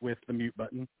with the mute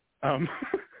button. But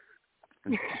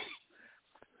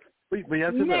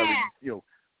yes, you know,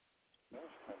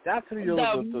 that's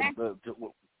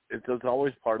it's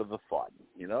always part of the fun,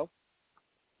 you know?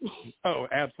 Oh,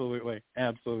 absolutely.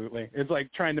 Absolutely. It's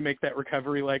like trying to make that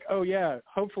recovery like, oh, yeah,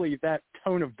 hopefully that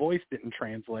tone of voice didn't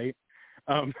translate.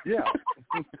 Yeah.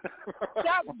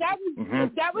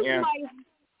 That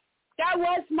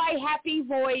was my happy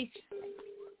voice.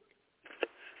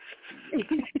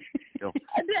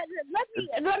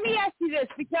 Let me ask you this,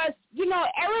 because, you know,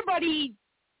 everybody,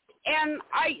 and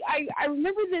I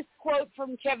remember this quote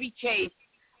from Chevy Chase,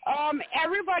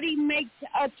 everybody makes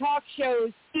a talk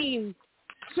show seem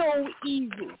so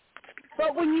easy,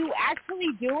 but when you actually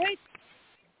do it,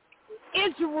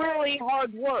 it's really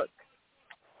hard work.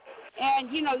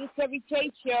 And, you know, the Chevy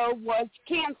Chase show was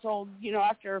canceled, you know,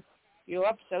 after a few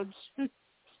episodes.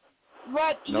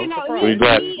 But, you know, he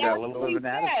actually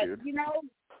said, you know,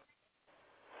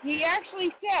 he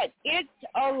actually said it's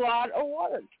a lot of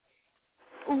work.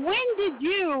 When did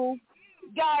you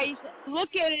guys look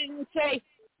at it and say,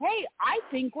 hey, I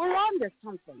think we're onto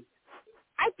something.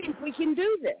 I think we can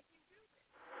do this.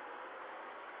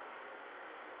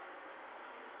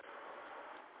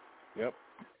 Yep.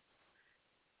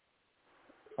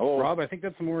 Oh, Rob, I think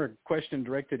that's a more question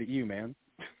directed at you, man.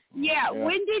 Yeah,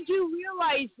 when did you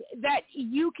realize that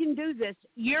you can do this?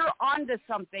 You're onto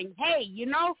something. Hey, you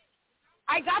know,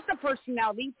 I got the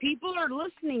personality. People are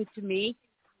listening to me.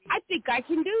 I think I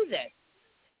can do this.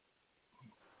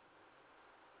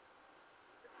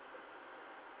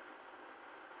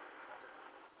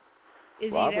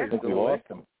 Is Rob, he there? we lost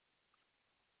him.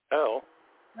 Oh.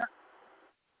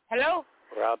 Hello?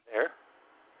 Rob there?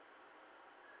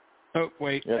 Oh,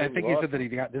 wait. I think he said that he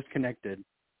got disconnected.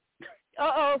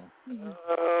 Uh-oh.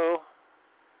 Uh-oh.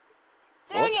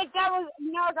 Dang it,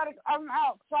 I'm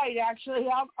outside, actually.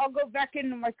 I'll go back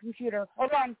into my computer.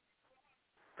 Hold on.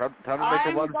 Time to make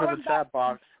a run for the chat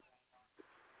box.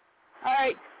 All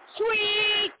right.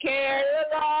 Sweet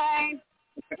Caroline.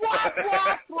 What,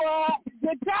 what, what?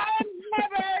 The times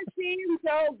never seem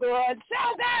so good.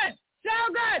 So good. So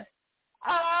good.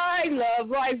 I love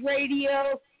Live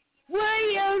Radio.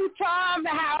 William, Tom,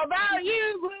 how about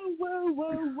you? Woo, woo,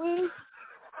 woo, woo.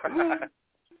 Woo,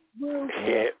 woo.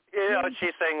 Yeah, you know,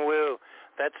 she's saying woo.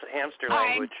 That's hamster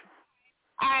language.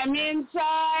 I'm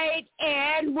inside,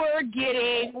 and we're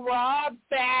getting Rob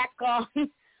back on.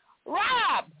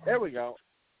 Rob! There we go.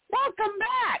 Welcome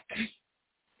back.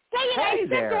 I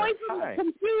stepped away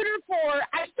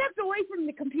from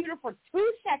the computer for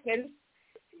 2 seconds,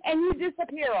 and you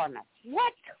disappear on us.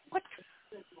 What?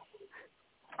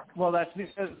 Well, that's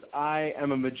because I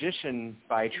am a magician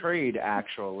by trade,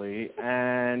 actually,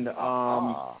 and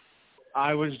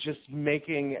I was just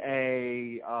making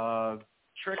a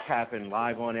trick happen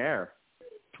live on air.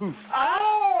 Poof.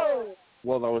 Oh!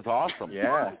 Well, that was awesome.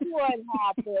 Yeah. That's what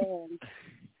happened.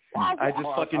 I just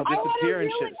fucking disappear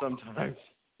and shit sometimes.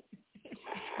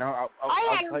 Now,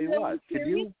 I'll tell you what. Can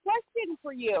you? Question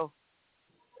for you.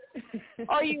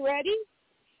 Are you ready?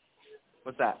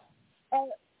 What's that?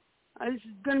 This is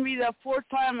going to be the fourth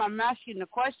time I'm asking the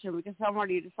question because I've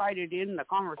already decided to end the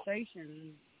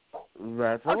conversation.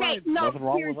 That's all right. No, nothing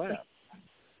wrong seriously. with that.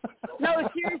 No,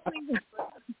 seriously.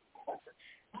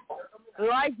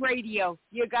 Live radio.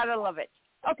 You got to love it.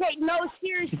 Okay, no,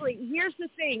 seriously. Here's the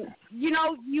thing. You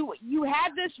know, you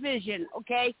had this vision.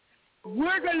 Okay,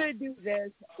 we're gonna do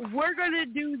this. We're gonna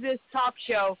do this talk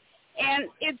show, and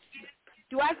it's.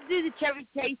 Do I have to do the Chevy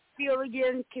Chase spiel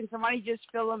again? Can somebody just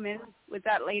fill them in with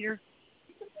that later?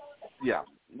 Yeah.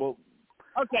 Well.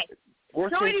 Okay.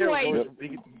 So anyway,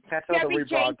 Chevy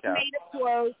Chase made a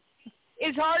quote.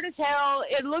 It's hard as hell.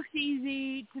 It looks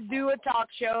easy to do a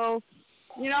talk show.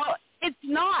 You know, it's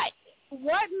not.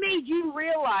 What made you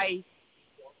realize,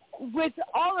 with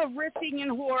all of Riffing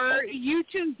and Horror,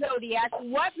 YouTube Zodiac,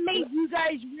 what made you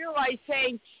guys realize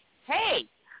saying, hey,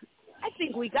 I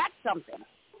think we got something?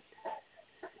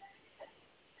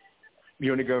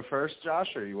 You want to go first,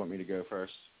 Josh, or you want me to go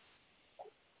first?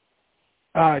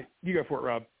 You go for it,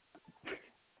 Rob.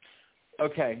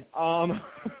 Okay.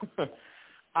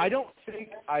 I don't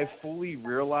think I fully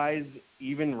realize,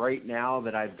 even right now,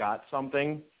 that I've got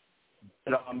something.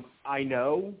 But, I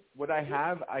know what I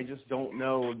have. I just don't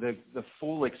know the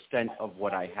full extent of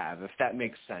what I have, if that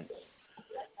makes sense.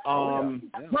 All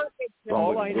I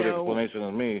good know, explanation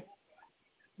than me.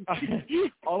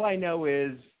 all I know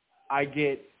is I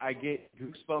get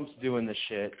goosebumps doing the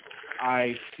shit.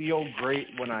 I feel great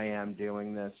when I am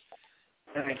doing this,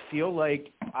 and I feel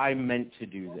like I'm meant to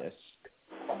do this.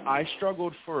 I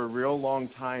struggled for a real long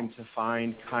time to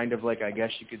find kind of like, I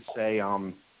guess you could say,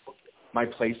 my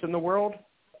place in the world.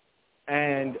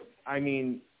 And, I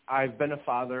mean, I've been a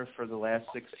father for the last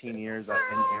 16 years. I've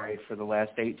been married for the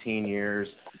last 18 years.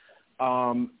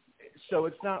 So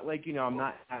it's not like, you know, I'm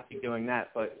not happy doing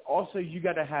that. But also you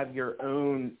got to have your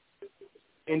own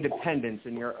independence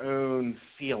and your own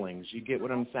feelings. You get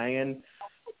what I'm saying?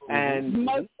 And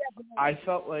I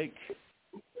felt like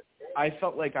I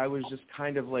was just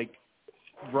kind of like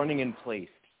running in place.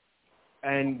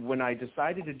 And when I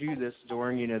decided to do this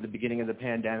during, you know, the beginning of the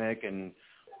pandemic and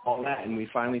all that, and we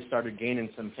finally started gaining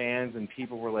some fans, and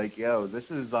people were like, yo, this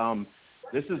is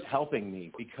helping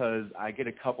me because I get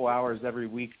a couple hours every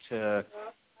week to,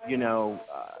 you know,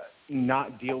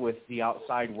 not deal with the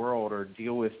outside world or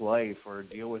deal with life or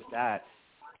deal with that.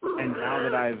 And now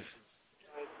that I've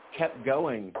kept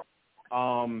going,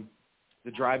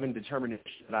 the drive and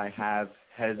determination that I have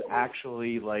has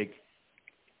actually, like,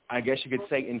 I guess you could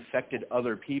say, infected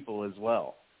other people as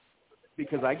well.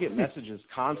 Because I get messages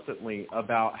constantly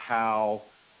about how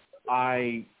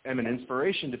I am an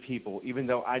inspiration to people, even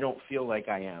though I don't feel like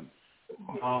I am.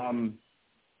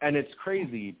 And it's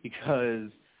crazy because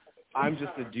I'm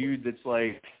just a dude that's,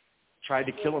 like, tried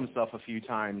to kill himself a few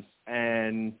times.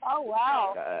 And oh,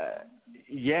 wow.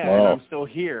 And I'm still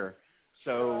here.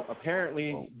 So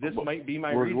apparently this might be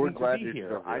my reason to be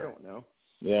here. I don't know.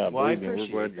 Yeah, well, believe me,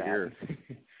 we're glad you're here.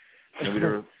 Maybe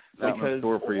there's something in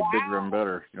store for you bigger and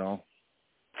better, you know.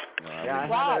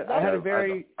 I had a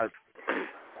very.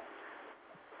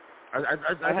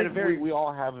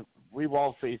 We've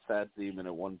all faced that demon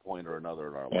at one point or another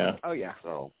in our life. Oh yeah.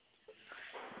 So.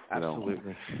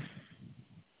 Absolutely.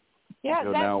 Yeah,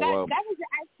 that was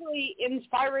actually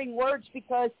inspiring words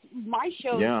because my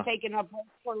show has taken up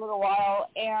for a little while,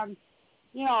 and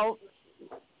you know,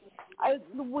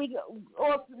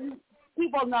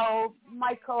 people know,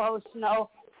 my co-hosts know,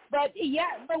 but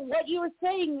what you were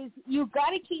saying is you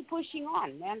got to keep pushing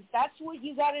on, man. That's what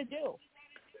you got to do.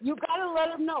 You got to let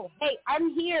them know, hey, I'm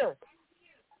here.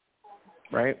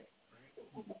 Right.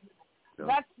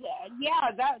 That's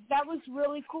that was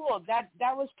really cool. That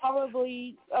was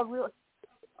probably a real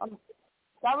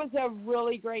that was a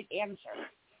really great answer.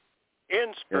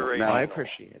 Inspiration. I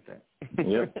appreciate that.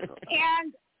 Yep.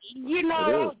 And you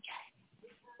know,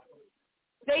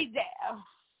 if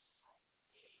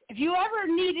you ever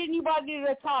need anybody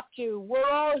to talk to, we're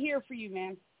all here for you,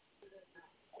 man.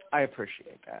 I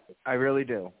appreciate that. I really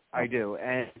do. I do.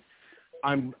 And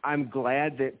I'm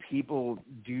glad that people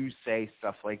do say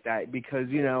stuff like that because,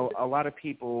 you know, a lot of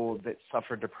people that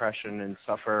suffer depression and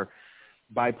suffer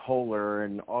bipolar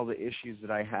and all the issues that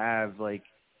I have, like,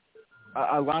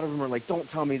 a lot of them are like, don't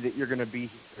tell me that you're going to be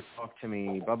here to talk to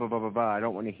me, blah, blah, blah, blah, blah. I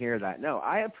don't want to hear that. No,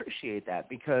 I appreciate that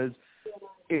because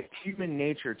it's human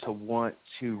nature to want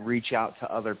to reach out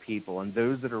to other people, and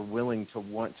those that are willing to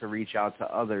want to reach out to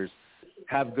others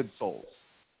have good souls.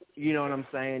 You know what I'm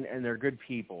saying? And they're good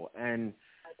people. And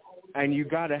you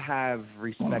got to have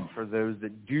respect for those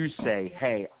that do say,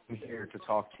 hey, I'm here to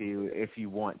talk to you if you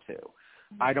want to.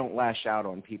 I don't lash out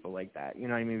on people like that. You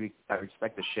know what I mean? I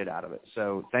respect the shit out of it.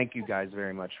 So thank you guys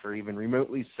very much for even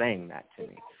remotely saying that to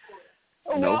me.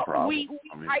 No problem.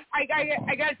 I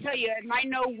got to tell you, and I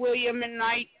know William, and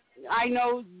I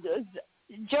know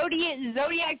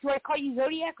Zodiac. Do I call you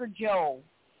Zodiac or Joe?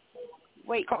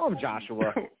 Wait. Call him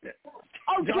Joshua.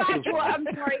 Oh, Joshua. I'm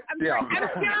sorry. I'm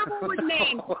terrible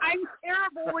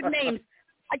with names.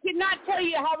 I cannot tell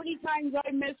you how many times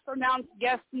I mispronounce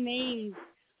guest names.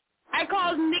 I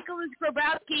called Nicholas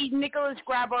Grabowski Nicholas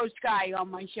Grabowski on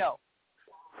my show.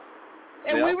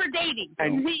 And we were dating.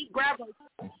 And he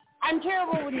Grabowski. I'm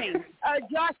terrible with names.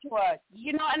 Joshua,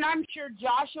 and I'm sure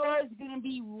Joshua is going to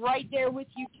be right there with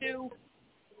you, too.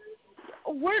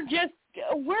 We're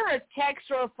a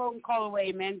text or a phone call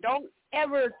away, man. Don't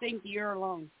ever think you're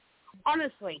alone.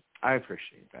 Honestly. I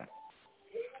appreciate that.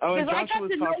 Oh, and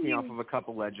Joshua's talked me off of a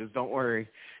couple ledges. Don't worry.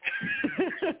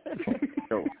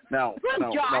 Now,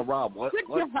 Rob, one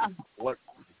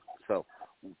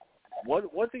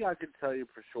thing I can tell you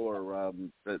for sure,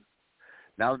 that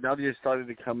now that you're starting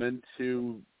to come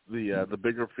into the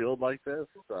bigger field like this,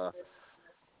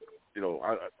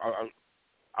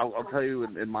 I'll tell you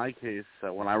in my case,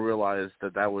 when I realized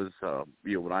that was,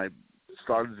 when I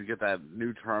started to get that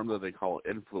new term that they call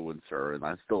influencer, and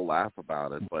I still laugh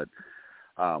about it, but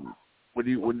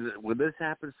when this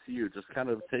happens to you, just kind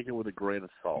of take it with a grain of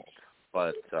salt.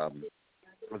 But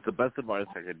it's the best advice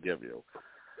I could give you.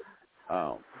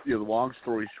 The long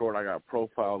story short, I got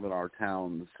profiled in our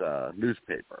town's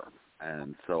newspaper,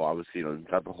 and so I was,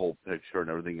 got the whole picture and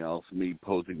everything else, me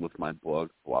posing with my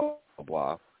book, blah, blah,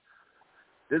 blah.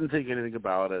 Didn't think anything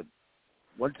about it.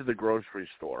 Went to the grocery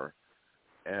store,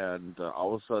 and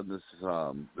all of a sudden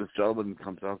this gentleman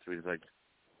comes up to me. He's like,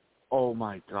 "Oh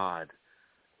my God,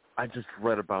 I just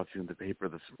read about you in the paper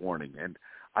this morning, and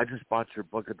I just bought your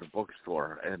book at the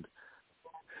bookstore, and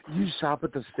you shop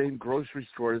at the same grocery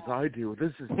store as I do.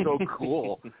 This is so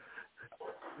cool.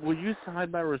 Will you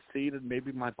sign my receipt and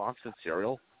maybe my box of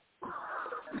cereal?"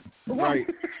 Right.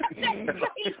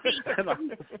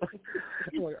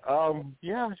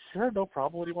 Yeah, sure, no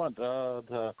problem. What do you want?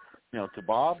 To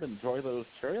Bob, enjoy those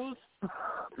cereals?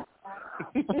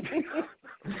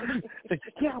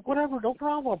 Yeah, whatever, no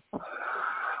problem.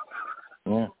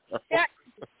 Yeah.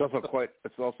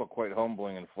 It's also quite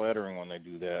humbling and flattering when they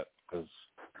do that, because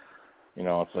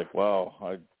it's like, wow,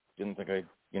 I didn't think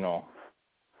you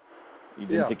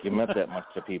didn't think you meant that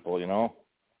much to people,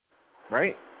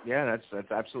 Right. Yeah,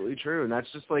 that's absolutely true. And that's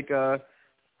just like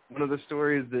one of the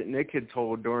stories that Nick had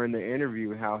told during the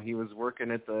interview, how he was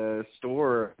working at the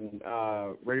store and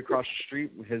right across the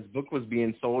street, his book was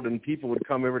being sold, and people would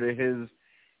come over to his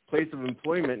place of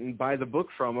employment and buy the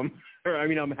book from him.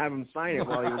 Have him sign it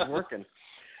while he was working.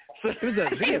 So it was a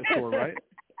video store, right?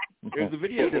 It was a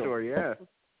video store, yeah.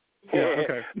 Yeah,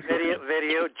 okay.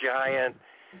 Video giant.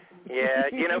 Yeah,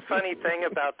 funny thing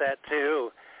about that,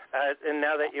 too, and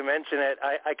now that you mention it,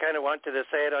 I kind of wanted to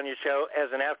say it on your show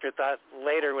as an afterthought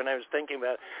later when I was thinking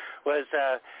about it, was,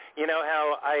 how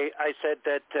I said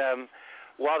that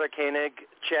Walter Koenig,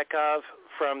 Chekhov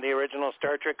from the original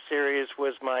Star Trek series,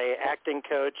 was my acting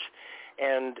coach,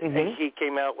 and he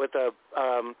came out with a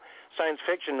science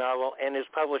fiction novel, and his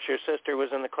publisher's sister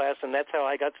was in the class, and that's how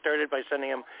I got started, by sending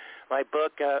him my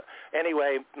book.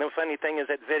 Anyway, the funny thing is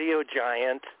that Video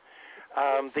Giant,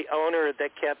 the owner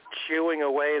that kept shooing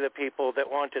away the people that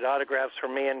wanted autographs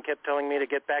from me and kept telling me to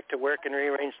get back to work and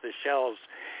rearrange the shelves,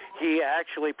 he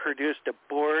actually produced a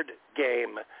board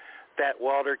game that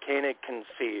Walter Koenig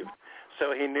conceived.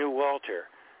 So he knew Walter.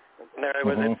 There I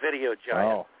was at Video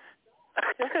Giant.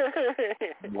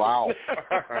 Wow.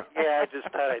 Yeah, I just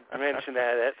thought I'd mention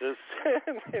that.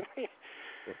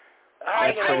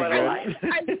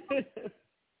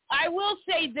 I will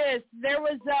say this. There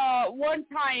was one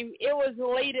time, it was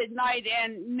late at night,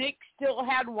 and Nick still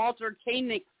had Walter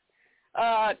Koenig's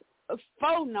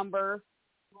phone number,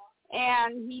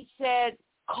 and he said,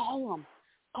 call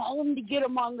him to get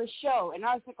him on the show. And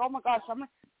I was like, oh, my gosh.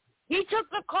 He took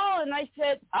the call, and I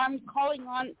said, I'm calling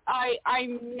on,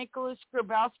 I'm Nicholas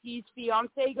Grabowski's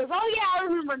fiance. He goes, oh, yeah, I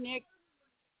remember Nick.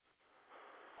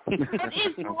 But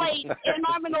it's late, and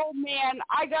I'm an old man.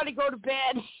 I got to go to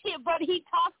bed. But he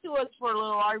talked to us for a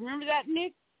little while. Remember that,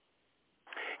 Nick?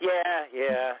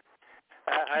 Yeah.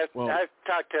 I've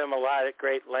talked to him a lot at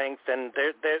great length, and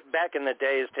back in the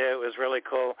days, too, it was really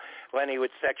cool when he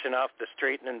would section off the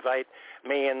street and invite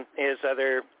me and his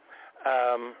other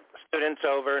students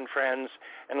over and friends,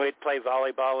 and we'd play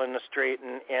volleyball in the street,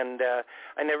 and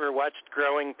I never watched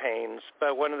Growing Pains,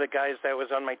 but one of the guys that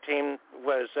was on my team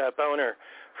was Boner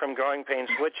from Growing Pains,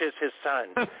 which is his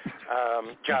son,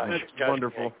 Josh. That's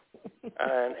wonderful.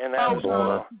 And that was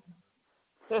cool.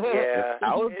 Yeah,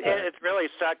 it really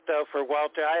sucked, though, for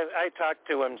Walter. I talked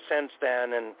to him since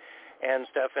then and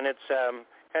stuff, and it's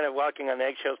kind of walking on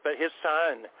eggshells, but his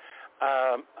son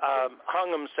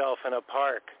hung himself in a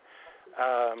park.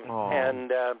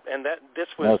 And that this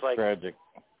was That's tragic.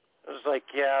 was like,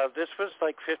 yeah, this was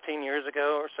like 15 years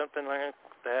ago or something like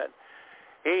that.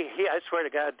 He I swear to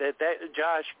God, that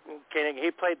Josh Kinnick, he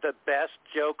played the best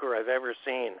Joker I've ever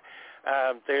seen.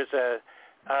 There's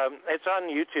it's on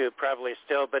YouTube probably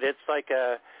still, but it's like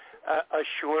a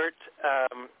short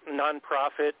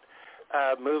non-profit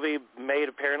movie made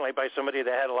apparently by somebody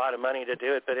that had a lot of money to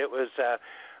do it, but it was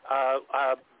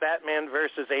Batman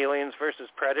versus Aliens versus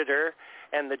Predator,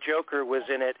 and the Joker was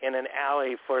in it in an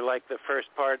alley for like the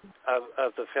first part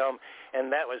of the film,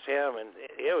 and that was him, and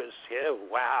it was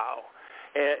wow.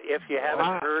 If you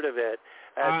haven't heard of it,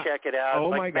 check it out. Oh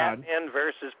like my God. Batman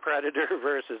versus Predator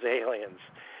versus Aliens,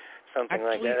 something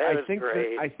Actually, like that. That was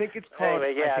great. I think it's called.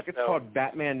 Anyway, yeah, I think it's called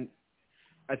Batman.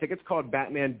 I think it's called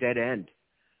Batman Dead End.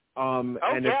 And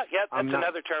that's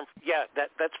another term. Yeah,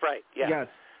 that's right. Yeah. Yes.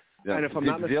 Yeah, and if I'm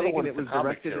not mistaken, it was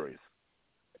directed. Series.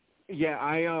 Yeah,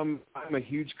 I'm a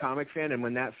huge comic fan, and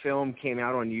when that film came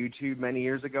out on YouTube many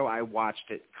years ago, I watched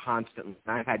it constantly.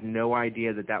 I had no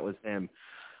idea that was him.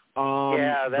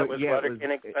 That was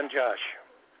Letterkenny's son, Josh.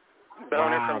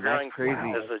 Boner from that's Growing crazy.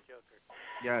 As the Joker.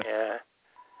 Yes. Yeah.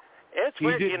 It's He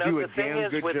weird, did do a the thing damn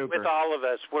is good with Joker. all of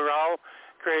us, we're all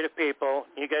creative people.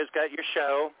 You guys got your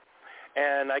show,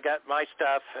 and I got my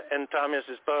stuff, and Tom has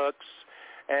his books,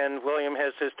 and William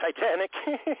has his Titanic.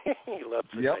 He loves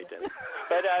the Titanic.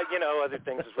 But, other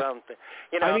things as well.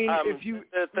 I mean, if you...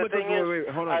 The thing is,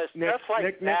 hold on. stuff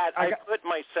like that I put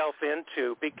myself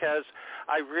into because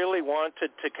I really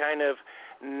wanted to kind of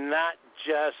not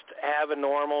just have a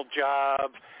normal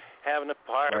job, have an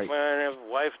apartment, have a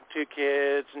wife and 2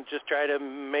 kids, and just try to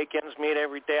make ends meet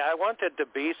every day. I wanted to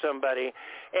be somebody,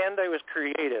 and I was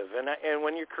creative. And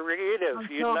when you're creative,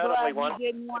 you not only want to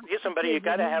be somebody, you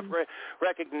got to have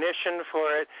recognition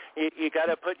for it. You got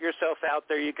to put yourself out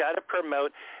there. You got to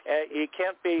promote. You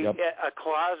can't be a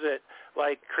closet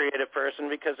like creative person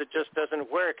because it just doesn't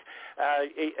work.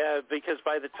 Because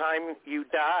by the time you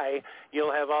die,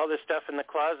 you'll have all this stuff in the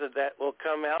closet that will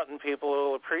come out and people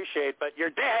will appreciate, but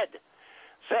you're dead.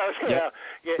 So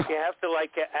you have to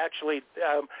actually,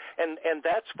 and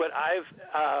that's what I've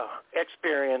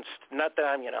experienced. Not that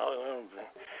I'm,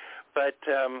 but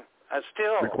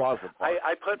still,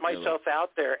 I put myself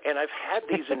out there, and I've had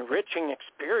these enriching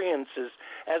experiences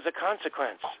as a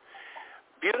consequence.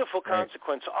 Beautiful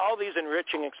consequence. All these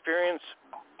enriching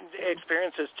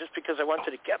experiences just because I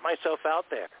wanted to get myself out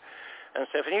there and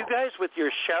stuff. And you guys with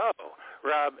your show,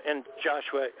 Rob and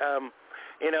Joshua,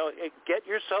 get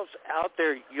yourselves out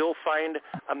there. You'll find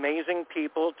amazing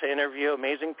people to interview,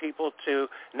 amazing people to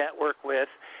network with,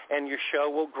 and your show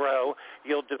will grow.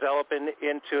 You'll develop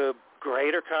into a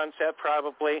greater concept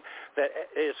probably that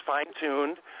is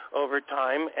fine-tuned over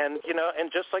time. And,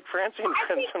 and just like Francine,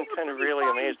 I'm kind of really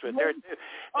amazed with her. It's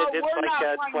like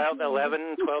 12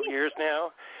 years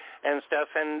now and stuff.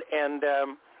 And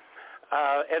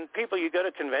people, you go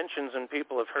to conventions and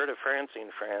people have heard of Francine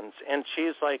Friends, and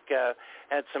she's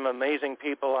had some amazing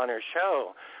people on her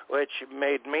show, which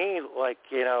made me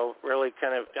really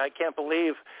kind of, I can't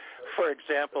believe, for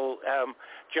example,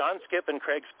 John Skipp and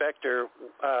Craig Spector,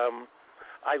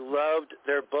 I loved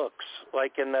their books,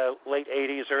 like in the late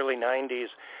 80s, early 90s.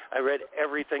 I read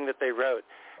everything that they wrote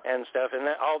and stuff. And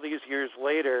then all these years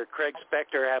later, Craig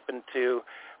Spector happened to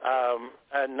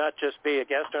not just be a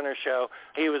guest on our show,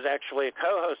 he was actually a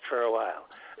co-host for a while.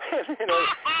 And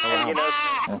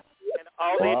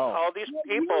all these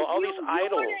people, all these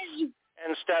idols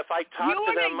and stuff, I talk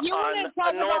to them on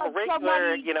a normal,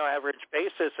 regular, average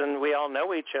basis, and we all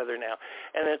know each other now.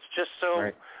 And it's just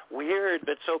so weird,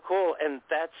 but so cool. And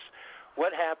that's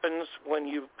what happens when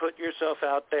you put yourself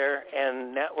out there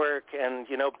and network and,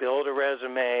 build a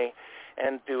resume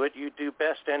and do what you do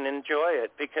best and enjoy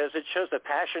it, because it shows, the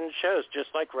passion shows, just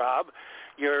like Rob,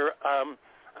 your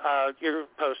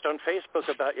post on Facebook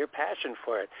about your passion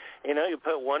for it. You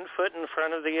put one foot in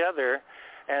front of the other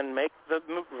and make the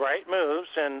right moves,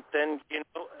 and then,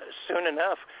 soon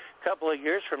enough, a couple of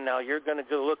years from now, you're going to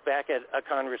go look back at a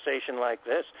conversation like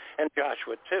this, and Josh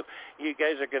would too. You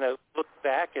guys are going to look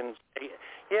back and say,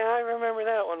 yeah, I remember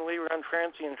that when we were on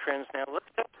Francine Friends. Now look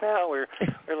at us now, we're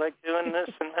like doing this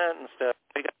and that and stuff.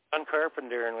 We got John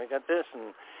Carpenter and we got this,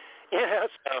 and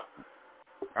so.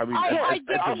 I mean,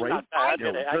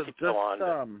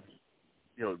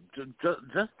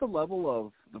 just the level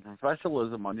of the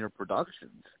professionalism on your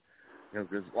productions.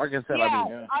 Because like I said,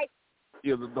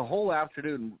 the whole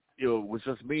afternoon, was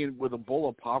just me with a bowl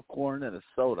of popcorn and a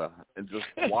soda, and just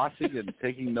watching and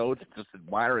taking notes, just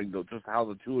admiring just how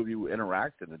the two of you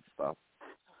interacted and stuff.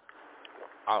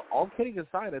 All kidding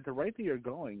aside, at the rate that you're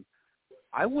going,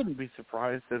 I wouldn't be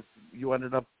surprised if you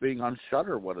ended up being on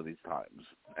Shudder one of these times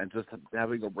and just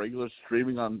having a regular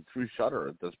streaming on through Shudder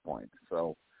at this point.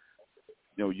 So,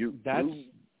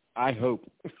 I hope.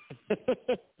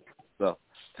 So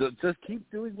just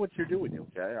keep doing what you're doing,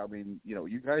 okay? I mean,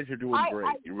 you guys are doing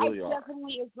great. You really are. I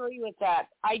definitely agree with that.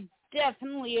 I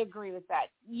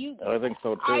think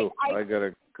so too. I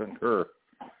gotta concur.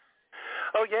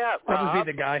 Oh yeah, I'll Rob. just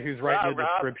be the guy who's writing the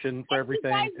description for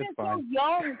everything. It's fine. So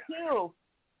young too.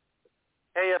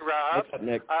 Hey, Rob. What's up,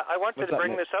 Nick? I wanted to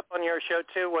bring this up on your show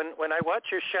too. When I watch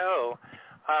your show,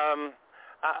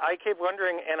 I keep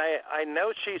wondering, and I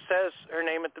know she says her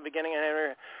name at the beginning,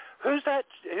 and who's that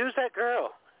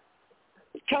girl?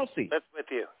 Kelsey. That's with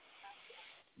you.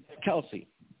 Kelsey.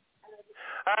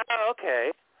 Oh,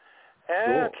 okay.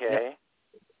 Cool. Okay.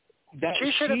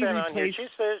 She should have been on here. She's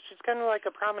kind of like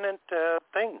a prominent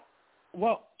thing.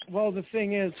 Well, the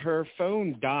thing is, her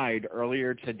phone died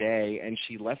earlier today, and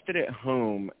she left it at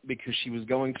home because she was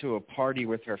going to a party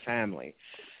with her family.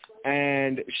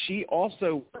 And she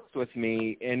also works with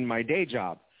me in my day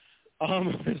job.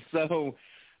 So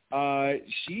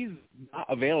she's not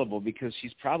available because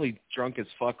she's probably drunk as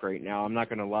fuck right now. I'm not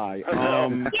going to lie.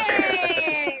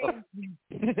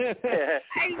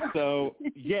 So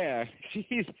yeah,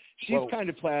 she's kind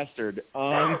of plastered.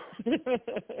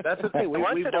 That's okay. I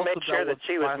wanted to make sure that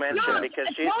she was mentioned because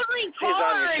she's on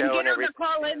your show and everything.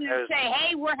 Call in and say,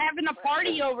 "Hey, we're having a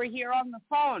party over here on the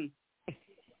phone."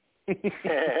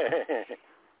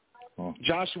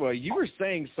 Joshua, you were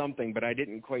saying something, but I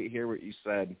didn't quite hear what you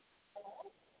said.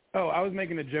 Oh, I was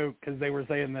making a joke because they were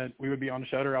saying that we would be on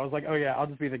Shudder. I was like, oh, yeah, I'll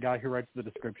just be the guy who writes the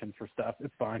descriptions for stuff.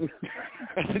 It's fine.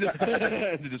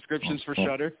 The descriptions for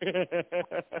Shudder? That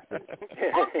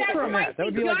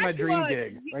would be like my dream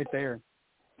gig right there.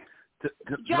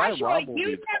 Joshua,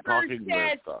 you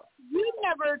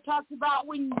never talked about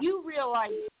when you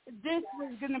realized this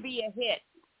was going to be a hit.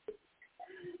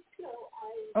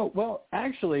 Oh, well,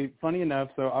 actually, funny enough,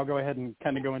 so I'll go ahead and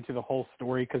kind of go into the whole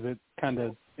story because it kind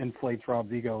of inflates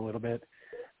Rob's ego a little bit.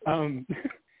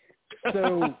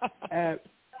 So at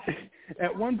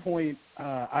one point,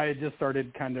 I had just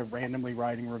started kind of randomly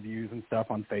writing reviews and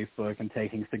stuff on Facebook and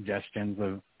taking suggestions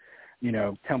of,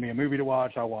 tell me a movie to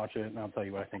watch, I'll watch it, and I'll tell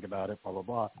you what I think about it, blah, blah,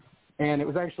 blah. And it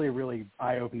was actually a really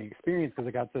eye-opening experience because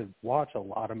I got to watch a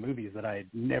lot of movies that I had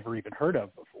never even heard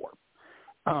of before.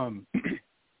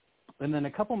 And then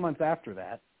a couple months after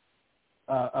that,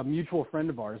 a mutual friend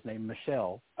of ours named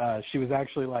Michelle, she was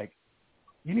actually like,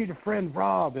 you need a friend,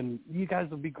 Rob, and you guys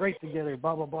would be great together,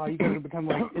 blah, blah, blah. You guys would become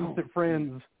like instant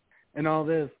friends and all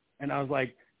this. And I was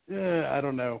like, I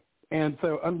don't know. And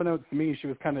so unbeknownst to me, she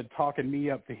was kind of talking me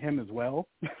up to him as well.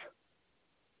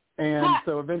 And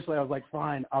so eventually I was like,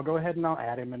 fine, I'll go ahead and I'll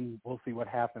add him and we'll see what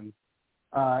happens.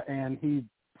 And he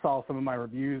saw some of my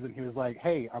reviews and he was like,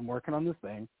 hey, I'm working on this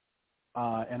thing.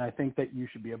 And I think that you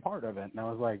should be a part of it. And I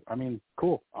was like, I mean,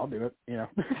 cool, I'll do it,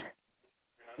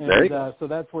 And so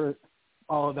that's where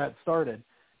all of that started.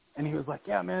 And he was like,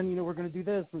 yeah, man, we're going to do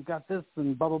this. We've got this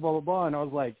and blah, blah, blah, blah, blah. And I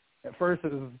was like, at first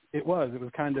it was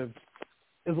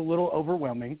a little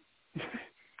overwhelming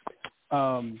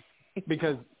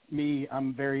because I'm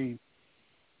a very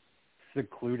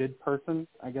secluded person,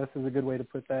 I guess is a good way to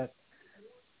put that.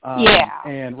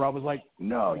 And Rob was like,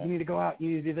 no, you need to go out, you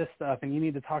need to do this stuff, and you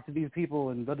need to talk to these people,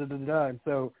 and da-da-da-da. And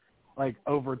so, like,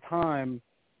 over time,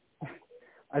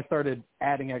 I started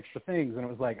adding extra things, and it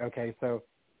was like, okay, so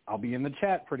I'll be in the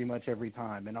chat pretty much every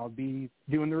time, and I'll be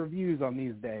doing the reviews on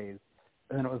these days.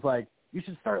 And then it was like, you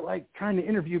should start, like, trying to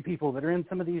interview people that are in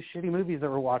some of these shitty movies that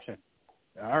we're watching.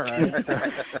 All right.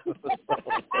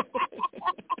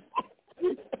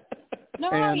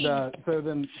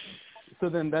 And so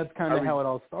then that's kind of how it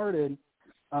all started,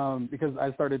 because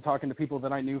I started talking to people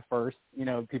that I knew first,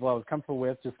 people I was comfortable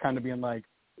with, just kind of being like,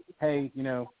 hey,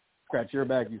 scratch your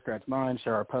back, you scratch mine,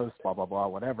 share our posts, blah, blah, blah,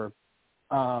 whatever.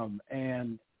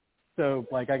 And so,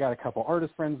 like, I got a couple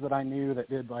artist friends that I knew that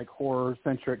did, like,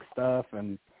 horror-centric stuff,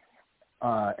 and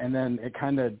then it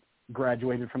kind of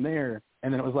graduated from there.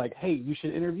 And then it was like, hey, you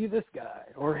should interview this guy,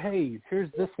 or hey,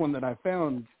 here's this one that I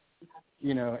found,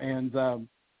 and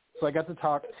so I've gotten to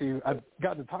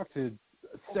talk to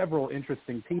several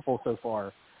interesting people so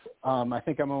far. I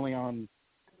think I'm only on,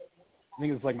 I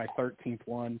think it's like my 13th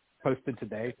one posted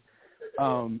today,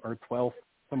 or 12th,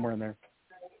 somewhere in there.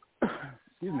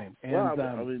 Excuse me. And,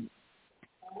 I mean,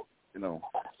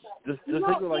 just think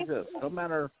of it like this. No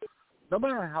matter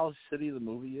how shitty the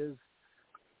movie is,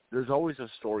 there's always a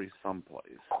story someplace.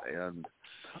 And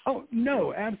oh,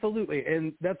 no, absolutely.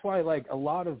 And that's why, like, a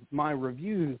lot of my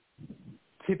reviews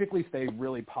typically stay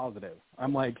really positive.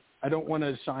 I'm like, I don't want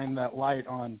to shine that light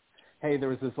on, hey, there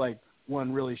was this like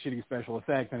one really shitty special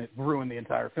effect and it ruined the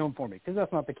entire film for me, because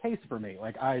that's not the case for me.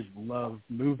 Like, I love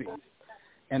movies,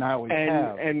 and I always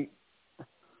have.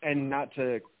 And not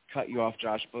to cut you off,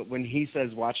 Josh, but when he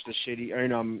says watch the shitty, or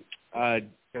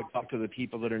talk to the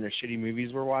people that are in the shitty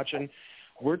movies we're watching,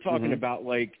 we're talking about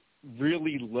like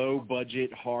really low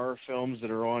budget horror films that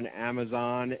are on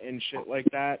Amazon and shit like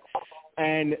that.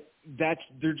 And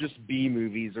they're just B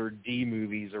movies or D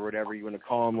movies or whatever you want to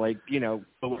call them, like, Killer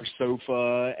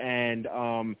Sofa and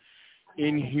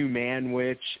Inhuman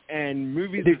Witch and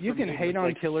movies. Dude, you can hate on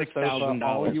like Killer Sofa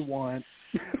all you want.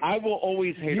 I will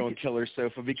always hate on Killer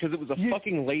Sofa because it was a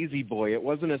fucking lazy boy. It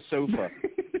wasn't a sofa.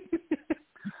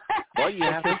 Well,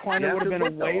 Phil Kleiner would have been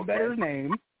a way better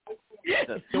name.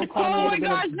 Phil Kleiner would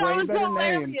have been a way better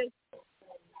name.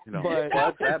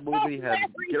 But that movie had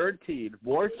guaranteed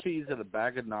more cheese than a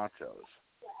bag of nachos.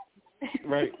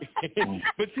 Right.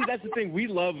 But see, that's the thing. We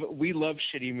love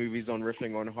shitty movies on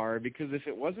Riffing on Horror, because if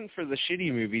it wasn't for the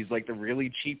shitty movies, like the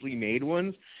really cheaply made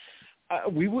ones,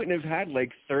 we wouldn't have had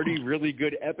like 30 really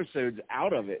good episodes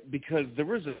out of it, because there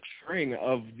was a string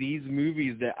of these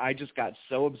movies that I just got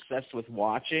so obsessed with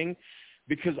watching,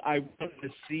 because I wanted to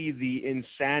see the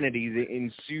insanity that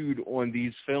ensued on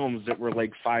these films that were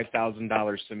like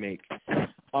 $5,000 to make.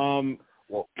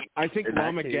 I think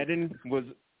Lamageddon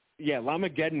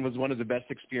was one of the best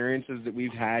experiences that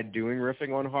we've had doing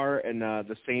Riffing on Horror, and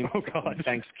the same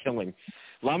Thanksgiving.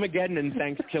 Lamageddon and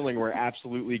Thanksgiving were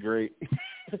absolutely great.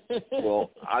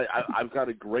 Well, I've got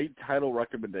a great title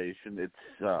recommendation.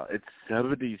 It's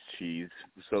 70s cheese,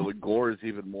 so the gore is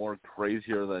even more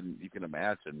crazier than you can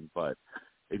imagine. But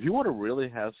if you want to really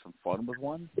have some fun with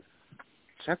one,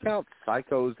 check out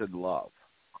Psychos in Love.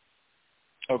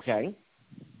 Okay.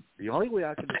 The only way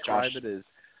I can describe it is,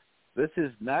 this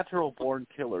is Natural Born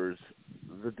Killers,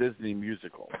 the Disney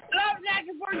musical. Love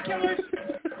Natural Born Killers.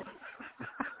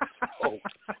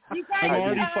 I'm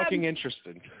already fucking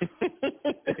interested.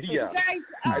 Yeah. Guys,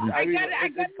 I got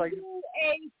to do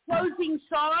a closing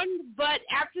song, but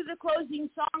after the closing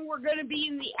song, we're going to be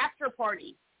in the after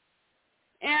party.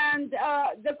 And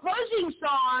the closing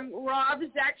song, Rob,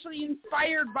 is actually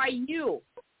inspired by you.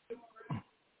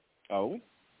 Oh?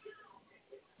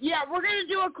 Yeah, we're going to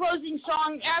do a closing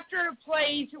song. After it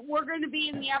plays, we're going to be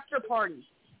in the after party.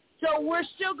 So we're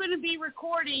still going to be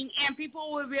recording, and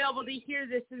people will be able to hear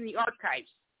this in the archives.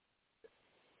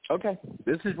 Okay.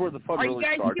 This is where the fun really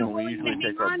starts, when we usually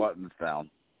take our buttons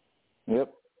down.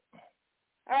 Yep.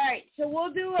 All right, so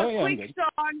we'll do a quick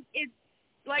song. It's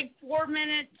like 4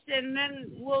 minutes, and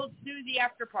then we'll do the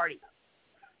after party.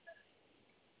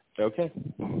 Okay.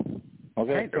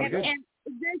 Okay. And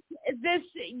this,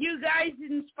 you guys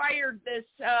inspired this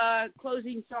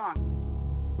closing song.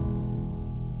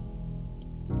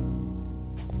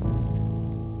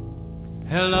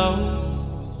 Hello,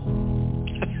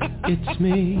 it's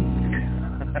me.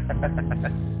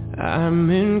 I'm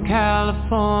in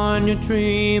California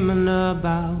dreaming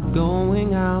about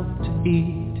going out to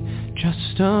eat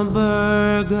just a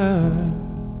burger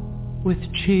with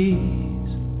cheese,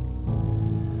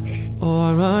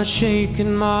 or a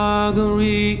shaken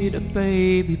margarita,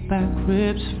 baby back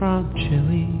ribs from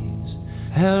Chili's.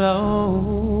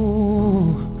 Hello,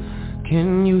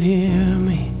 can you hear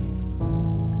me?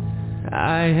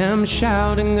 I am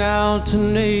shouting out to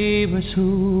neighbors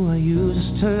who I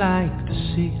used to like to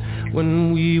see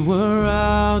when we were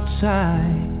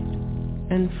outside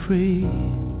and free.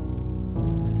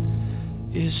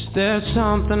 Is there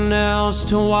something else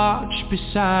to watch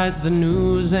besides the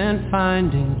news and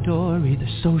Finding Dory? The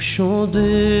social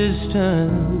distance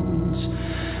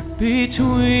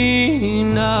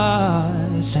between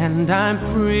us, and I'm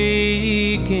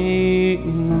freaking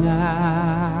out.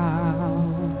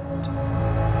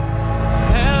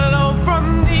 Hello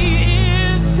from the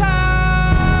inside.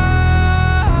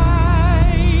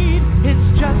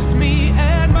 It's just me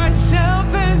and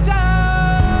myself and I.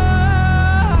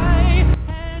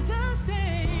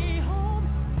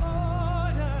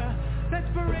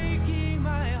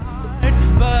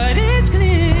 But it's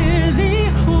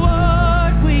clearly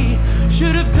what we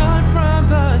should have done from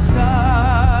the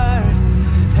start.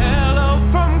 Hello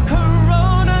from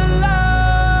Corona Live.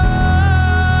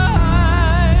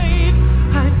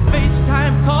 I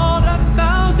FaceTime called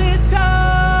 1,000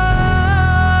 times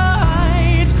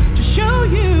to show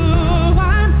you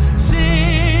I'm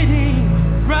sitting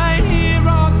right here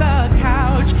on the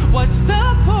couch. What's the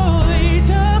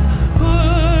point of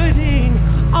putting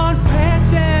on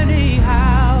pants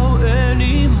anyhow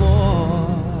anymore?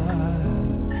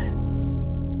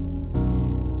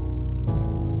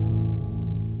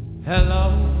 Hello,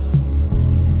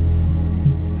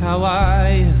 how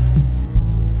are you?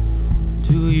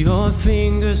 your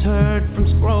fingers hurt from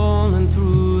scrolling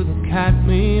through the cat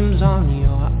memes on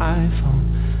your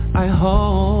iPhone. I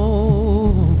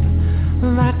hope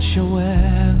that you're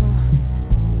well.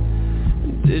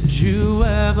 Did you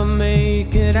ever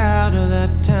make it out of that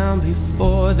town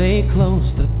before they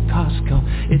closed the Costco?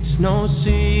 It's no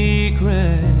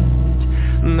secret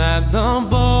that the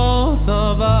both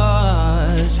of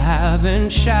us haven't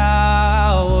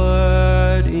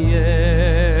showered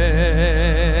yet.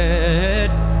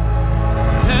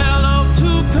 Hello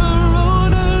to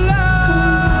Corona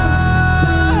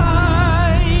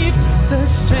life. The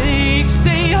stakes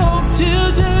they hope to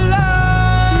July.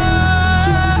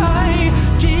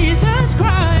 Jesus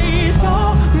Christ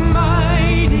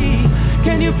Almighty,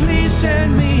 can you please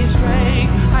send me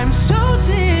strength? I'm so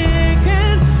sick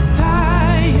and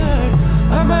tired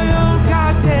of my own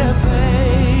goddamn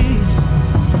face.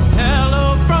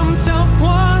 Hello from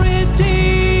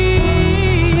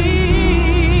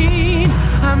self-quarantine.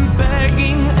 I'm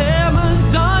begging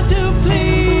Amazon to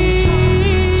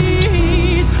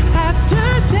please, after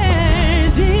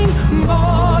sending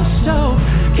more soap,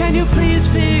 can you please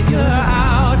figure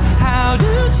out how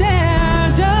to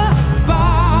send a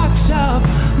box of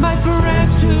my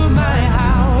friends to my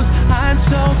house? I'm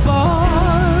so bored.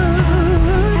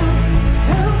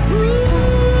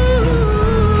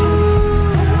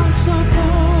 I'm so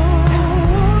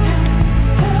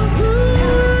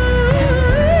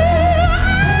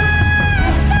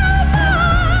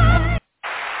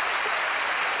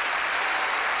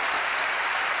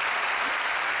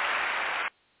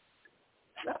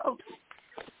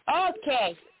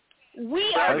Okay.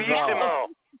 We are... Bravissimo.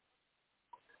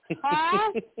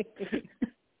 Huh?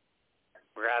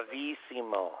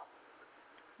 Bravissimo.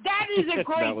 That is a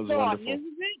great That was song, wonderful.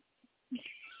 isn't it?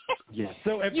 Yes.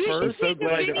 So at You first, should see the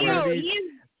video.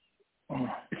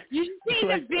 You should see the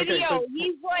Like, okay, video. so-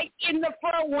 He's like in the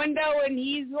front window and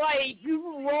he's like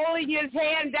rolling his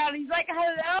hand down. He's like,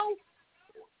 hello?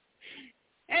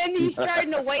 And he's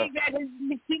trying to wave at his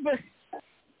neighbor.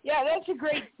 Yeah, that's a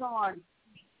great song.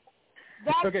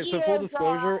 That Okay, so full is,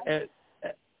 disclosure,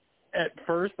 at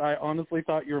first I honestly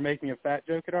thought you were making a fat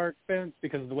joke at our expense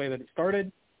because of the way that it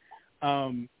started.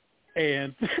 And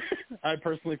I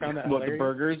personally found that What, hilarious. the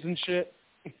burgers and shit?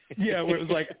 Yeah, where it was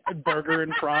like a burger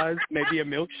and fries, maybe a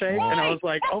milkshake, and I was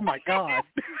like, oh my God.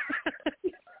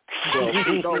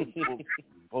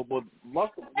 Well,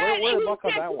 luck, we're luck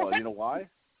on that one. You know why?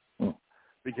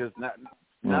 Because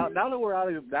now that we're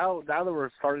out of now that we're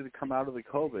starting to come out of the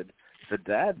COVID, the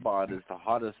dad bod is the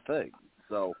hottest thing.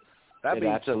 So that It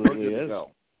means absolutely we're good to is.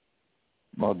 go.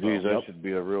 Well, geez, that should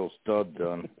be a real stud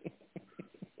done.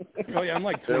 Oh yeah, I'm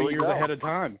like There 20 we years go. ahead of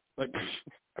time. Like,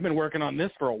 I've been working on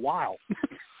this for a while.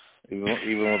 Even with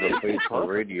a face for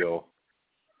radio.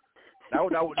 Now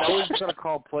we're just gonna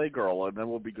call Playgirl and then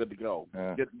we'll be good to go.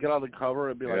 Yeah. Get on the cover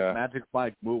and be like, Yeah. Magic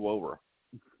Mike, move over.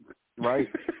 Right?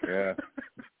 Yeah.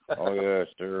 Oh yeah,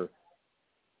 sure.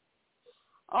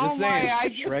 oh Just my,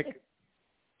 saying,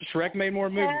 Shrek made more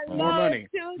money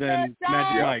to than the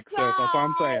Magic dark Mike, so that's all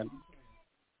I'm saying.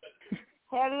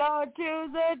 Hello to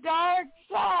the dark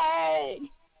side.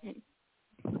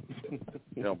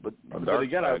 You know, but dark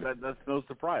again, side. that's no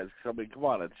surprise. I mean, come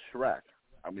on, it's Shrek.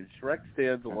 I mean, Shrek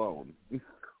stands alone.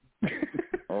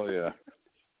 Oh yeah.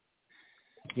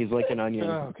 He's like an onion.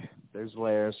 Oh, okay. There's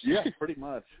layers. Yeah, pretty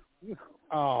much.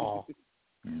 Oh.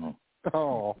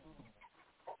 Oh.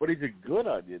 But he's a good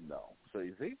onion, though. So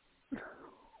you see?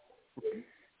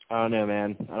 I don't know,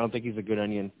 man. I don't think he's a good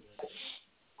onion.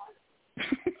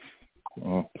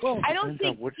 Oh. Well, I don't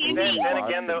think Then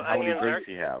again, though, how many onions drinks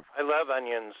are... you have. I love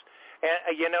onions.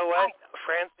 And you know what?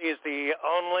 Francie is the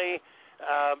only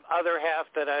other half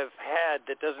that I've had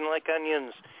that doesn't like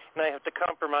onions, and I have to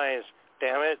compromise.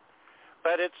 Damn it!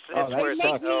 But it's worth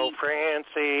it. Oh,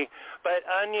 Francie. But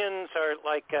onions are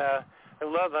like I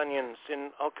love onions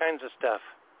and all kinds of stuff.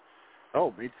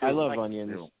 Oh, me too. I love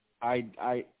onions. Too. I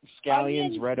scallions,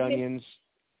 Onions, red onions.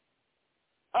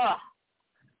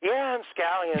 Yeah, and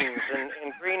scallions and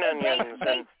green onions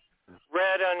and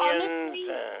red onions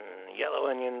and yellow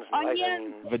onions and white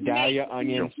onions. Vidalia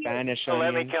onion, Spanish So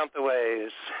onion. let me count the ways.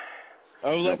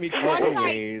 Oh, let me count the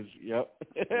ways. Yep.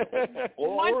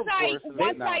 Once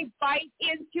I bite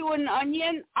into an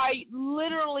onion, I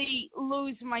literally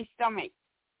lose my stomach.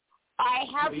 I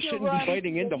have You to shouldn't run be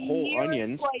biting to into the whole nearest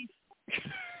onions. place.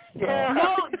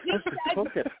 No, just Cook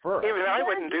it first. Even I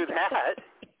wouldn't do that.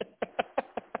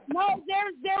 no.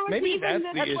 There was Maybe even that's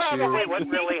this the issue. Probably what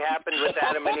really happened with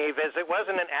Adam and Eve is it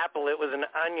wasn't an apple, it was an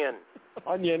onion.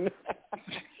 Onion.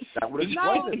 That would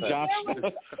explain it. Josh.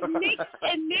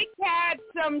 Nick had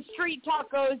some street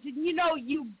tacos, and you know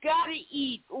you gotta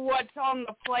eat what's on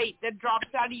the plate that drops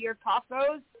out of your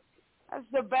tacos. That's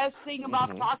the best thing about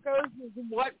tacos is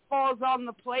what falls on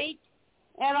the plate.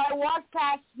 And I walked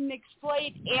past Nick's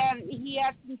plate, and he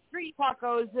had some street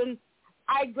tacos, and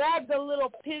I grabbed a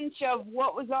little pinch of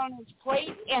what was on his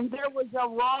plate, and there was a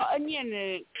raw onion in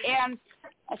it. And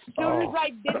as soon as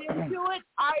I bit into it,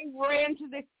 I ran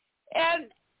to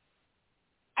and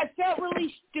I felt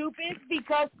really stupid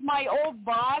because my old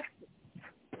boss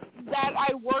that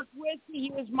I worked with, he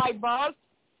was my boss.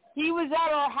 He was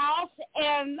at our house,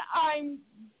 and I'm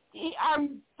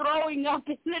throwing up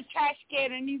in the trash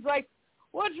can, and he's like,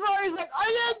 "What's wrong?" He's like,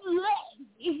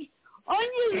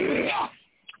 onions.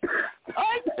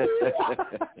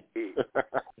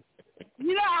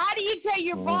 You know, how do you tell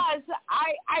your boss,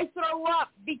 I throw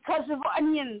up because of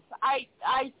onions? I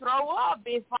throw up.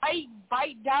 If I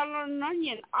bite down on an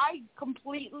onion, I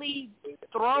completely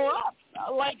throw up.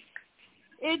 Like,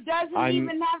 it doesn't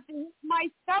even have to hit my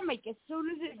stomach. As soon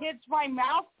as it hits my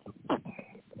mouth,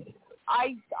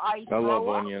 I love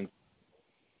up. onions.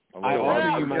 I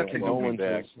offer you my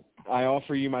condolences. I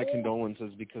offer you my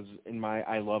condolences because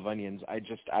I love onions.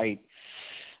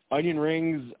 Onion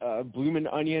rings, bloomin'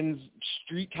 onions,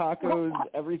 street tacos,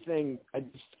 everything.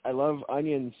 I love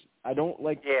onions. I don't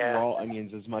like raw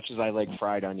onions as much as I like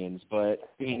fried onions, but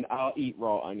I mean I'll eat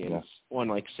raw onions on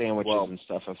like sandwiches and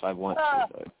stuff if I want to.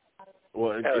 But.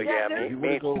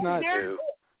 Me too.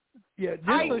 Yeah,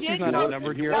 just so she's not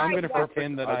outnumbered here, I'm going to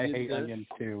pretend that I hate onions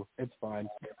too. It's fine.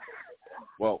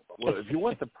 Well, if you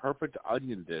want the perfect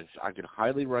onion dish, I could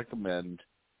highly recommend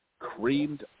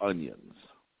creamed onions.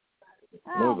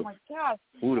 Oh my gosh!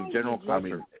 Food of General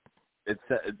Custer. It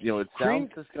sounds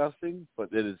disgusting,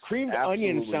 but it is creamed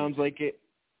onion sounds like it.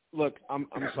 Look, I'm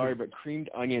sorry, but creamed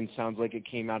onion sounds like it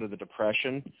came out of the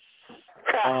Depression.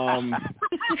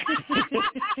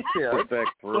 Put back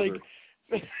further.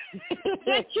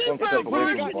 The cheaper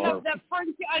version of the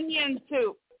French onion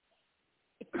soup.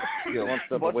 One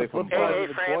step away from Hey,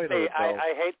 Francie,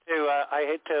 I hate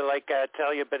to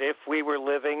tell you, but if we were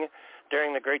living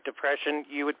during the Great Depression,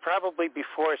 you would probably be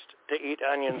forced to eat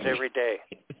onions every day.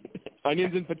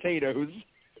 Onions and potatoes.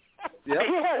 Yep.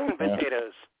 And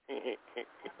potatoes.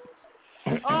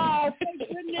 Oh, thank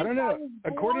goodness. I don't know.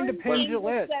 According to Penn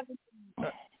Jillette.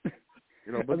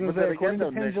 But then again, though,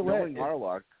 Nick, knowing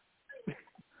Harlock.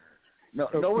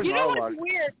 Knowing you know Harlock. what's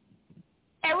weird?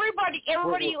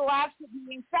 Everybody laughs at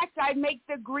me. In fact, I make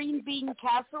the green bean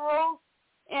casserole,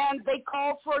 and they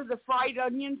call for the fried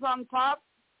onions on top.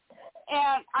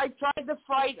 And I tried the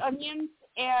fried onions,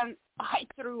 and I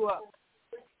threw up.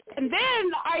 And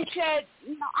then I said,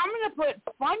 no, I'm going to put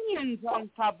Funyuns on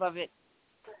top of it.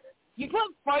 You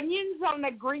put Funyuns on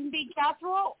the green bean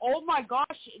casserole? Oh, my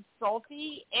gosh, it's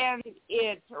salty, and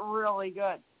it's really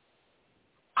good.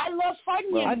 I love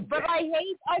Funyuns, but I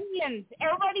hate onions.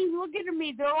 Everybody's looking at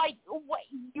me. They're like, "What?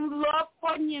 You love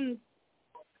Funyuns,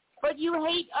 but you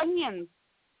hate onions."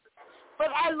 But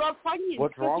I love Funyuns.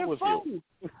 What's wrong with you?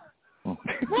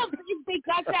 Well, they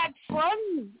got that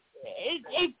fun.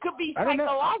 It could be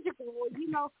psychological,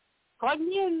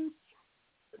 Funyuns.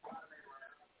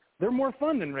 They're more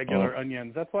fun than regular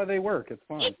onions. That's why they work. It's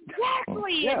fun.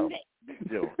 Exactly. Yeah.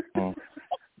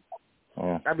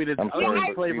 I mean, it's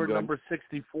onion flavor number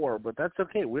 64, but that's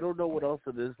okay. We don't know what else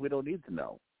it is. We don't need to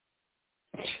know.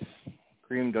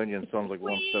 Creamed onion sounds like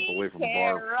one step away from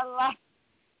barf.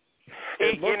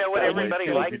 Hey, you know what everybody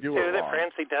likes too that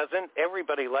Francie doesn't?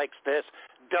 Everybody likes this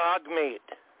dog meat.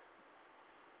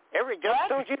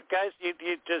 Don't you guys?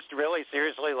 You just really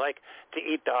seriously like to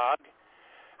eat dog?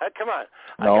 Come on.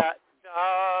 No. I got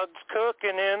dogs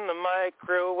cooking in the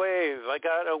microwave. I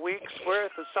got a week's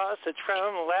worth of sausage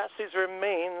from Lassie's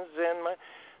remains, and my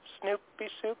Snoopy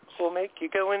soup will make you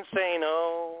go insane.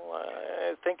 Oh,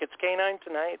 I think it's canine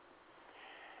tonight.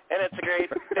 And it's a great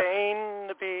thing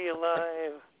to be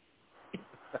alive.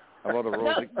 How about a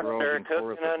Rosie They're and cooking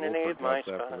Forrest underneath my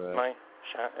after spot. that?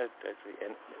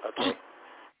 Okay.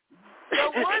 The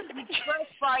words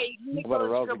expressed by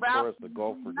Nicholas Grabowski.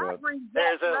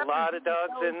 There's a lot of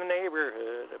dogs in the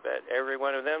neighborhood. I bet every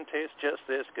one of them tastes just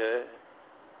this good.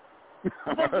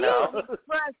 No.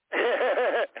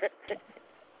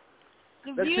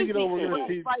 I did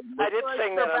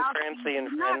sing that on Francie and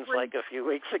Friends like a few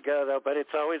weeks ago, though, but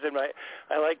it's always in my,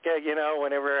 I like,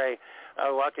 whenever I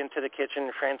walk into the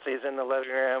kitchen, Francie's in the living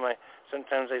room,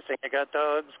 sometimes I sing, I got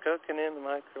dogs cooking in the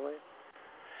microwave.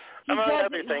 Among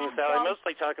other things, though, I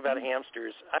mostly talk about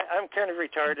hamsters. I'm kind of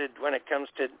retarded when it comes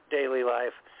to daily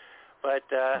life, but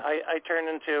I turn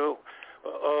into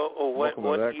what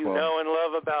do you know and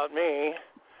love about me?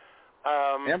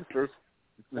 Hamsters.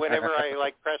 Whenever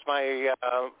I press my,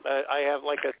 I have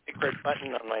like a secret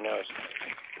button on my nose.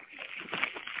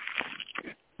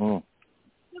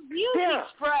 The views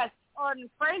expressed on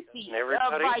Frenzy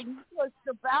by Nicholas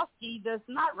Grabowski does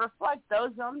not reflect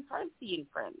those on Frenzy and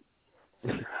Friends.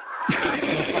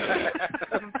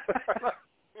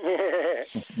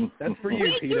 That's for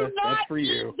you, Peter. That's for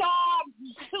you.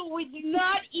 We do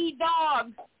not eat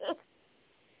dogs.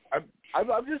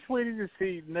 I'm just waiting to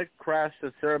see Nick crash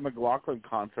the Sarah McLachlan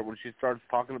concert when she starts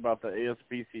talking about the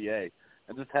ASPCA,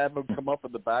 and just have him come up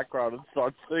in the background and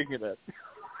start singing it.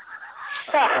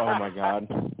 Oh my God.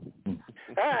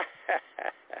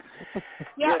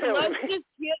 Yeah, let's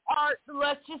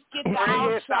just get the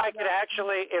house shot. I could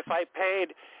actually, if I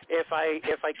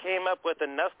came up with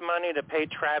enough money to pay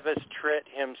Travis Tritt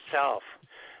himself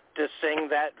to sing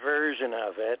that version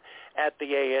of it at the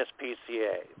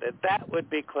ASPCA, that would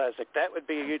be classic. That would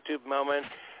be a YouTube moment.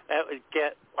 That would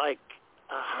get like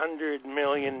 100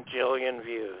 million jillion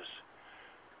views.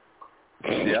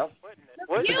 Yep.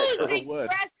 The views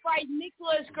expressed by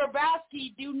Nicholas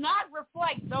Grabowski do not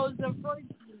reflect those of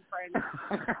Frenzy and Friends.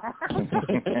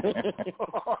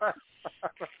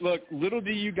 Look, little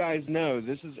do you guys know,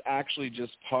 this is actually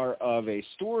just part of a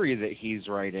story that he's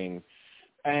writing,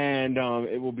 and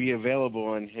it will be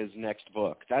available in his next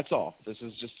book. That's all. This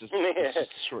is just a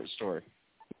short story.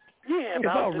 Yeah, it's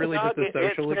all really just a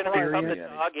social experience. The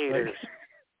dog eaters.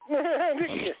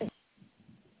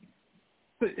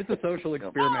 It's a social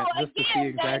experiment just to see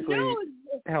exactly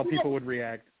how people would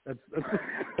react. That's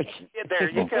Yeah,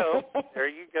 there you go. There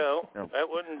you go. That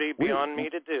wouldn't be beyond me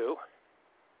to do.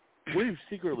 We've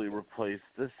secretly replaced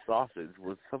this sausage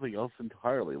with something else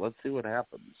entirely. Let's see what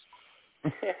happens.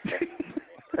 So,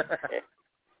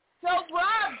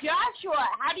 Rob, Joshua,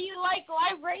 how do you like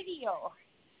live radio?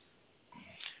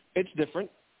 It's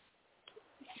different.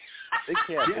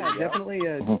 Yeah, definitely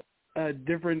a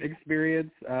different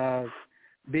experience.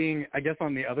 Being, I guess,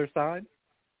 on the other side,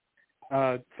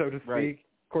 so to speak. Right.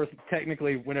 Of course,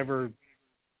 technically, whenever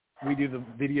we do the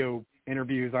video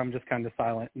interviews, I'm just kind of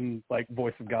silent and like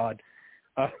voice of God.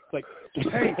 Like,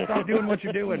 hey, stop doing what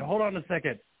you're doing. Hold on a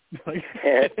second. Like,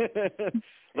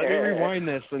 let me rewind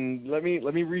this and let me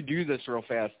redo this real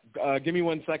fast. Give me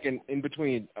 1 second in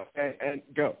between, and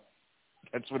go.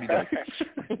 That's what he does.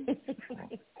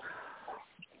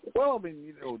 Well, I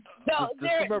mean,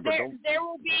 just remember, there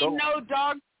will be no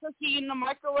dog cookie in the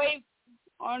microwave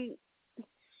on.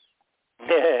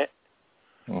 Okay.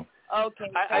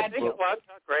 I think at Blog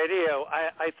Talk Radio,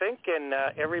 I think in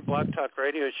every Blog Talk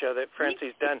Radio show that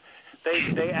Francie's done,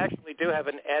 they actually do have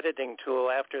an editing tool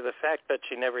after the fact, but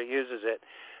she never uses it.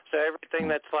 So everything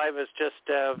that's live is just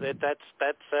that's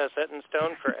set in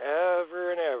stone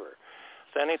forever and ever.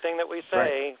 So anything that we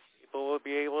say, people will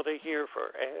be able to hear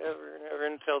forever and ever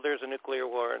until there's a nuclear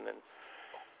war, and then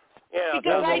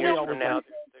because I don't from now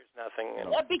there's nothing.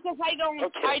 Because I don't.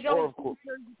 Okay. I don't.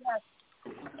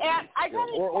 And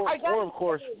or of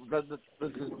course,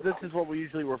 this is what we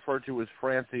usually refer to as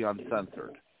Francie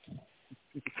Uncensored.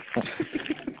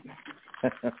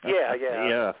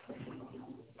 Yeah.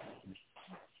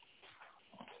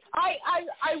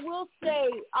 I will say,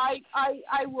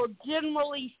 I will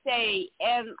generally say,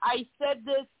 and I said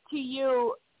this to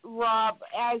you, Rob,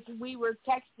 as we were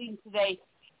texting today,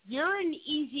 you're an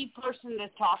easy person to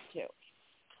talk to.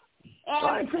 And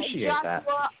I appreciate that.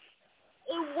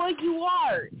 Well, you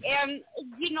are. And,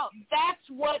 that's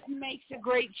what makes a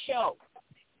great show.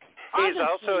 He's Honestly,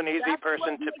 also an easy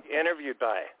person to be interviewed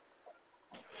by.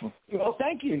 Well,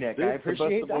 thank you, Nick. I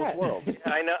appreciate that.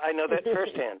 I know that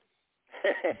firsthand.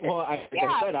 Well, I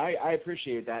said, I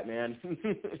appreciate that, man.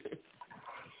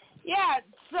 Yeah,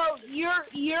 so you're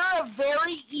a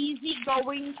very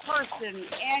easygoing person,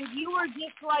 and you are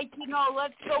just like,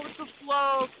 let's go with the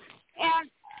flow. And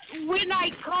when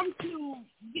I come to,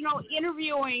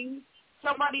 interviewing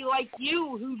somebody like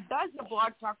you who does a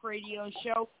Blog Talk Radio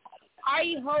show,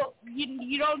 I hope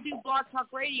you don't do Blog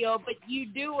Talk Radio, but you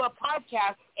do a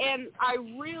podcast, and I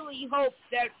really hope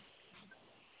that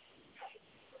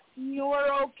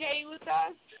you're okay with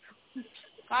us.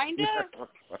 Kinda.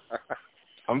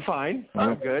 I'm fine.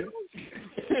 I'm good.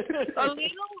 a little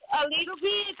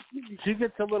bit. She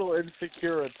gets a little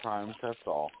insecure at times. That's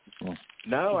all.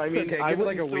 No, I mean, okay, I give it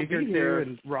like a week or two,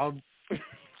 and Rob.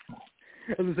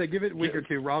 I was gonna say, give it a week or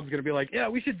two. Rob's gonna be like, "Yeah,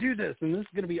 we should do this, and this is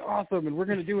gonna be awesome, and we're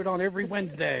gonna do it on every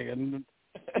Wednesday." And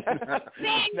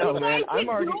no, man, I'm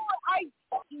already.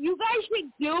 You guys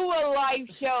should do a live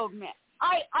show, man.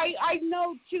 I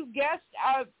know two guests.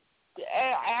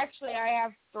 actually, I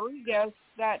have 3 guests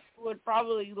that would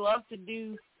probably love to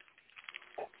do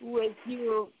with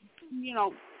you,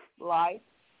 live.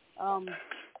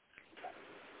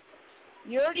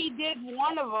 You already did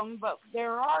one of them, but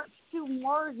there are 2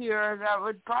 more here that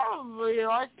would probably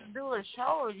like to do a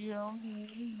show with you.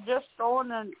 Just throwing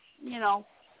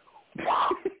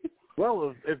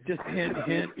Well, if just hint,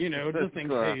 just in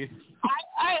case.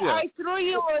 I threw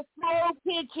you a slow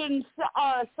pitch in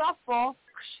softball.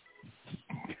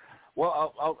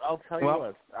 Well, I'll tell you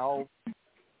what.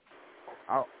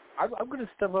 I'm going to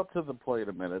step up to the plate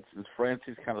a minute since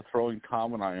Francie's kind of throwing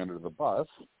Tom and I under the bus.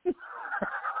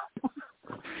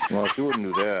 Well, she wouldn't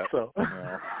do that. So,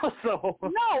 no,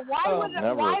 why would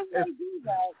I do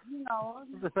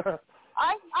that?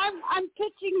 I'm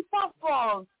pitching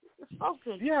softballs.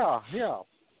 Focus. Yeah.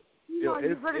 You're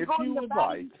going to go in the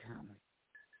like,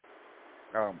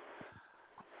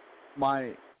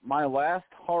 my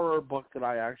last horror book that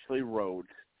I actually wrote.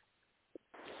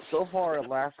 So far, at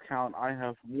last count, I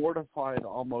have mortified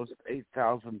almost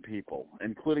 8,000 people,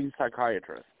 including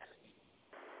psychiatrists.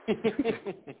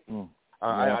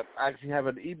 I actually have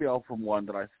an email from one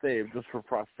that I saved just for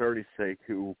posterity's sake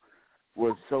who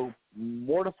was so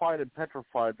mortified and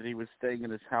petrified that he was staying in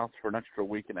his house for an extra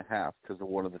week and a half because of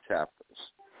one of the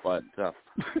chapters. But,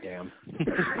 damn.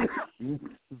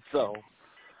 So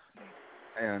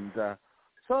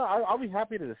I'll be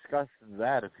happy to discuss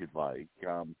that if you'd like.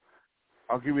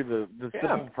 I'll give you the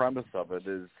simple premise of it.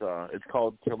 It's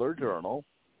called Killer Journal.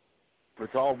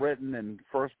 It's all written in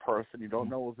first person. You don't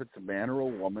know if it's a man or a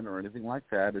woman or anything like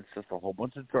that. It's just a whole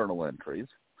bunch of journal entries.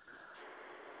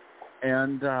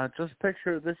 And just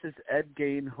picture this is Ed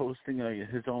Gein hosting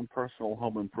his own personal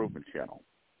home improvement channel.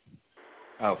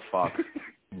 Oh, fuck.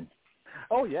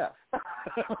 Oh, yes.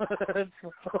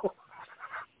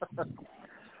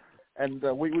 And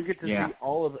we get to see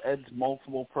all of Ed's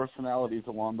multiple personalities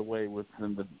along the way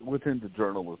within the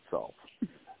journal itself.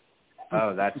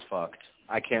 Oh, that's fucked.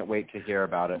 I can't wait to hear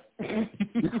about it. It's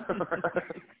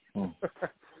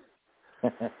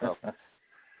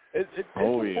a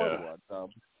fun one.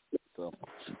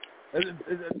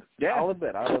 I'll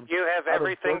admit. You have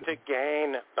everything to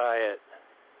gain by it.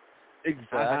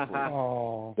 Exactly.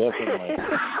 Oh, definitely.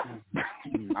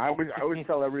 I always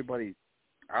tell everybody,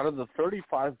 out of the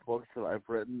 35 books that I've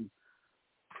written,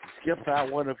 skip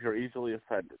that one if you're easily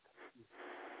offended.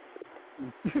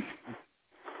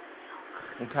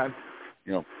 Okay.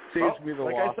 Saves me the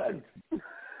like loss. I said,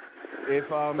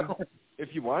 if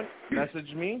you want,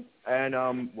 message me and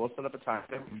we'll set up a time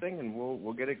and everything and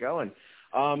we'll get it going.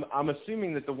 I'm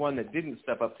assuming that the one that didn't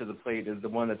step up to the plate is the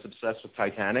one that's obsessed with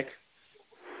Titanic.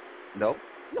 Nope.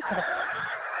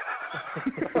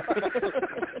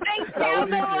 They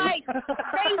sound alike.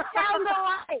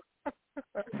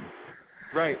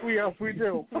 Right. We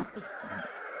do.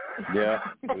 Yeah,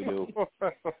 we do.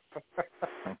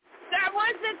 That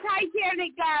was the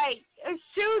Titanic guy.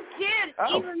 Sue Kid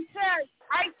even said,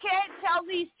 I can't tell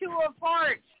these 2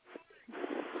 apart.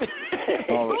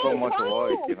 Oh, we're so much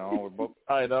alike, We're both,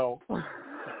 I know. We're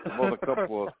both a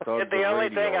couple of thugs. The only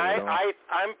radio, thing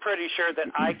I'm pretty sure that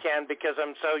I can because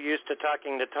I'm so used to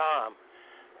talking to Tom.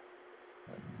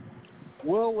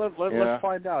 Well, let's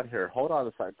find out here. Hold on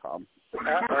a sec, Tom.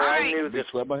 I knew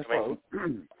this was my phone.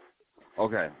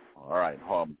 Okay. All right.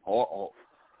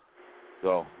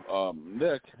 So,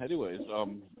 Nick, anyways, as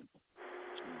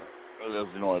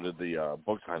you know, I did the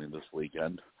book signing this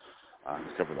weekend,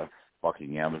 except for that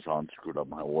fucking Amazon screwed up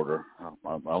my order.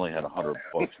 I only had 100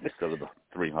 books instead of the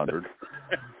 300.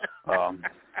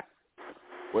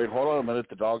 Wait, hold on a minute.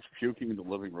 The dog's puking in the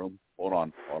living room. Hold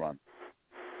on.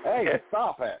 Hey,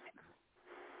 stop it.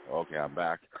 Okay, I'm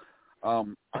back. I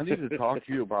need to talk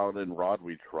to you about In Rod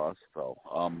We Trust, though.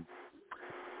 I'm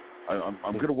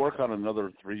going to work on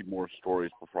another 3 more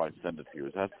stories before I send it to you.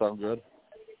 Does that sound good?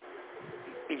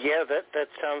 Yeah, that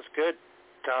sounds good,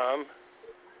 Tom.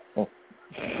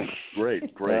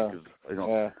 Great. Cause,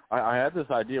 I had this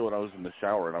idea when I was in the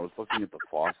shower, and I was looking at the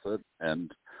faucet,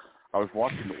 and I was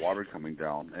watching the water coming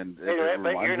down, and it reminded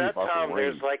but you're me not about Tom. the rain.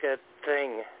 There's like a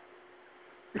thing.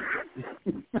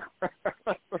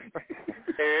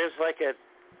 There is like a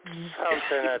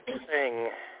thing.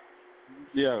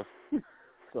 Yeah.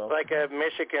 So. Like a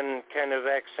Michigan kind of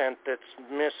accent that's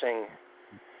missing.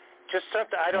 Just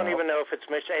something, I don't even know if it's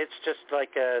Michigan. It's just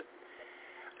like a,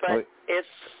 but it's.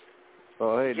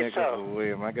 Oh, hey, Nick, this is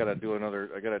William. I gotta do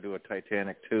a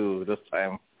Titanic 2 this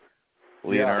time.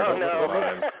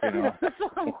 Leonardo.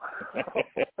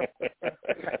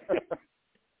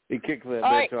 He kicks that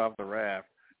bitch off the raft.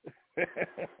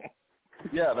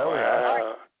 Yeah, that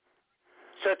was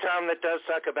So Tom, that does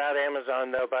suck about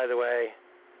Amazon, though, by the way.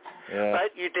 Yeah.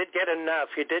 But you did get enough.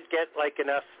 You did get,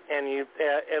 enough, and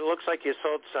it looks like you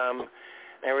sold some and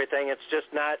everything. It's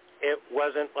just not, it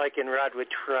wasn't like in Rod We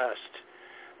Trust.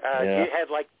 You had,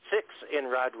 6 in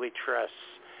Rod We Trust.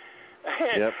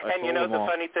 Yep, and, the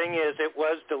funny thing is it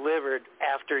was delivered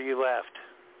after you left.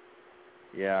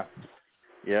 Yeah.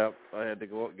 Yep, I had to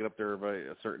get up there by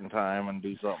a certain time and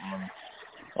do something and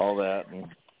all that.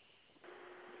 And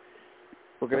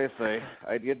what can I say?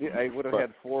 I would have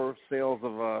had 4 sales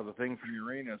of the thing from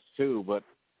Uranus too, but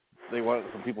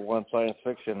some people want science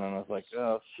fiction, and I was like,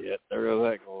 oh shit, there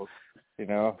that goes.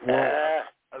 Well,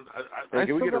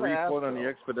 can we get a refund on the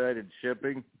expedited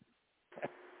shipping?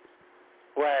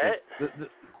 What?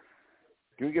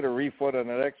 Can we get a refund on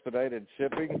that expedited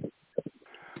shipping?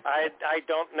 I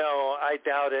don't know. I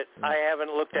doubt it. I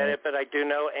haven't looked at it, but I do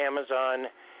know Amazon,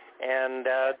 and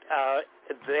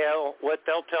what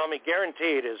they'll tell me,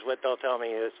 guaranteed, is what they'll tell me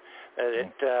is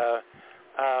that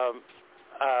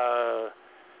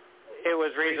it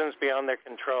was reasons beyond their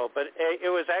control. But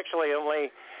it was actually,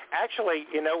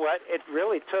 you know what? It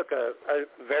really took a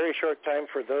very short time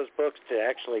for those books to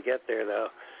actually get there, though.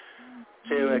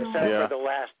 Except for the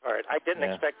last part. I didn't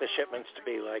expect the shipments to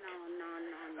be like.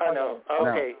 Oh, no.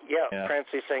 Okay, yeah.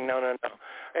 Francie's saying no.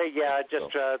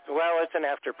 It's an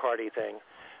after-party thing.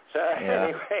 So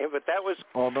anyway, but that was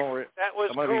cool,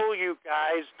 you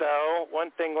guys, though.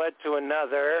 One thing led to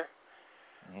another.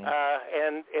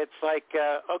 And it's like,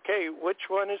 okay, which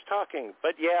one is talking?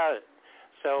 But, I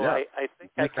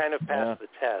think I kind of passed the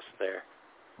test there.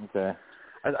 Okay.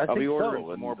 I'll be ordering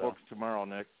some more books tomorrow,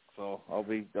 Nick. So I'll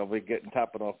be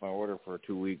topping off my order for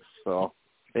 2 weeks. So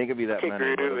I think it'll be that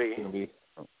many. It's gonna be.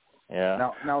 Yeah.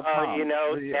 Now, Tom,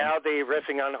 now the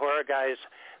Riffing on Horror guys,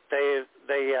 they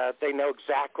know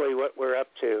exactly what we're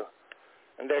up to,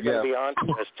 and they're going to be on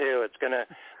to us too.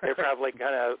 They're probably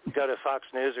going to go to Fox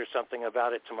News or something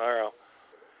about it tomorrow.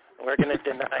 We're going to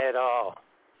deny it all.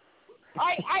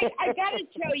 I got to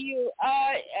tell you,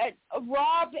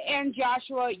 Rob and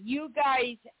Joshua, you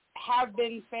guys have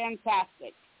been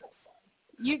fantastic.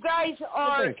 You guys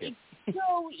are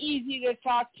so easy to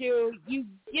talk to. You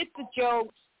get the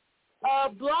jokes.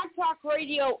 Blog Talk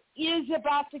Radio is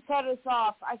about to cut us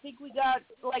off. I think we got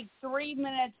 3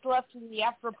 minutes left in the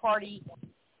after party.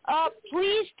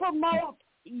 Please promote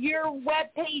your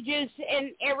web pages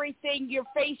and everything, your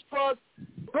Facebook.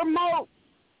 Promote.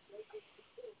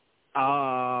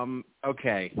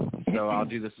 Okay, so I'll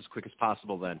do this as quick as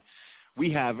possible then.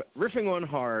 We have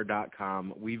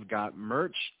riffingonhorror.com. We've got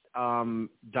merch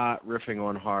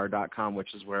 .riffingonhorror.com,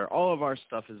 which is where all of our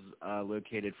stuff is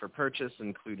located for purchase,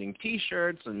 including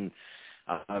T-shirts and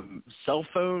cell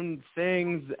phone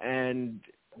things and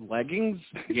leggings.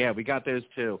 Yeah, we got those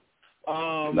too.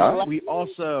 We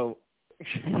also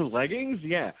leggings.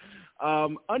 Yeah.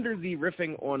 Under the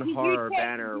Riffing on Horror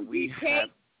banner, we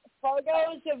have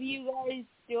photos of you guys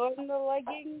doing the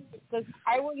leggings. Because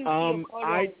I wouldn't see a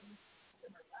photo.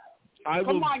 I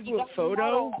will do a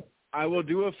photo. I will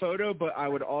do a photo, but I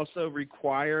would also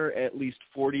require at least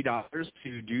 $40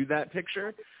 to do that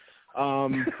picture,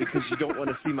 because you don't want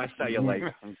to see my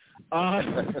cellulite. Oh,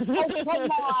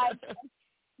 come on.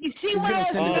 You see what I was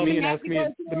send me saying? and ask me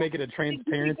to make it a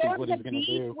transparency of what he's going to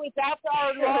do. Without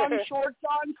our long shorts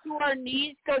on to our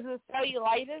knees because of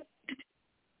cellulitis?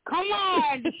 Come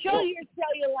on, show your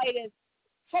cellulitis.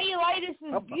 Cellulitis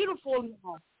is beautiful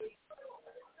now.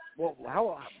 Well,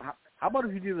 how about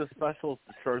if you do the special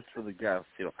shirts for the guests?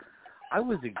 I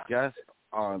was a guest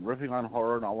on Riffing on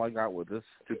Horror, and all I got was this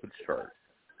stupid shirt.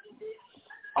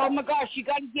 Oh my gosh, you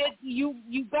got to get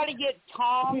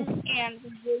Tom and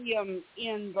William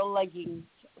in the leggings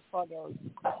photos.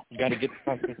 You got to get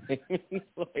something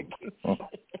leggings.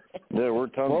 Yeah, we're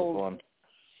tons of fun.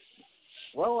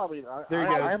 Well, I mean, I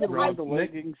haven't worn the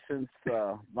leggings since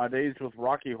my days with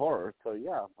Rocky Horror, so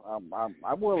yeah,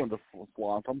 I'm willing to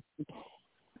flaunt them.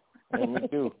 Yeah, me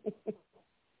too.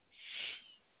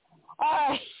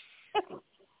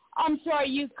 I'm sorry,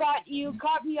 you caught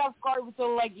me off guard with the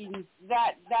leggings.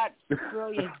 That's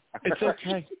brilliant. It's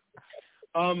okay.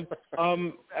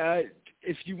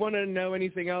 If you want to know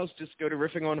anything else, just go to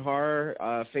Riffing on Horror.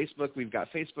 Facebook, we've got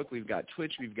Twitch,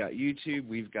 we've got YouTube,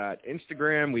 we've got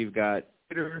Instagram, we've got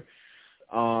Twitter.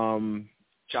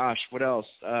 Josh, what else?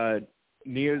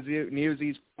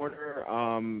 Neozi's Corner,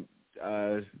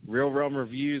 Real Realm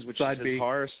Reviews, which is his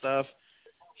horror stuff.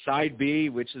 Side B,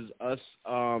 which is us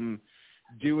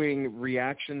doing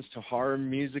reactions to horror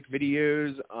music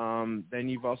videos. Then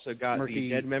you've also got the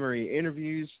Dead Memory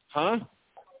interviews. Huh?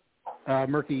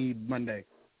 Murky Monday.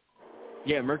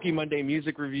 Yeah, Murky Monday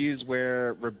Music Reviews,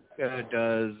 where Rebecca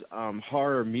does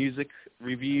horror music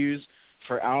reviews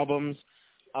for albums.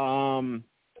 And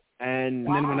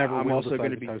then whenever I'm Will also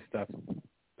going to decides be to post stuff.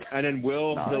 And then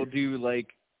he'll do like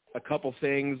a couple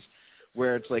things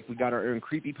where it's like we got our own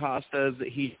creepypastas that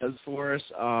he does for us.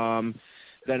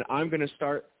 Then I'm going to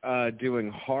start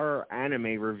doing horror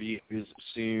anime reviews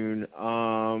soon.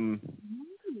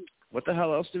 What the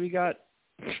hell else do we got?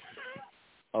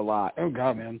 A lot. Oh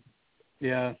God, man.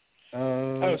 Yeah.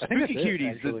 Spooky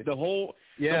Cuties. The whole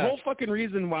fucking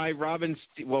reason why Riffing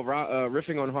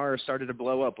on Horror started to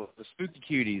blow up was the Spooky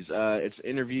Cuties. It's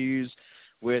interviews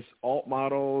with alt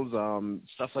models,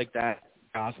 stuff like that,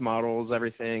 goth models,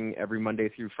 everything, every Monday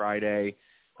through Friday.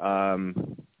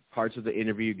 Parts of the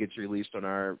interview gets released on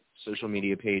our social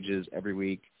media pages every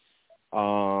week.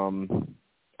 I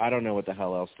don't know what the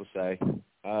hell else to say.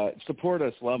 Support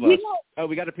us, love us. Oh,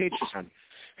 we got a Patreon.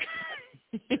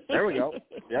 There we go.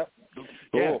 Yep. Cool.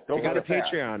 Yeah, we got a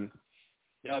Patreon.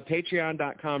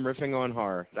 Patreon.com, Riffing on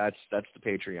Horror. That's the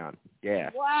Patreon. Yeah.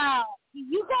 Wow.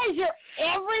 You guys are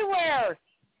everywhere.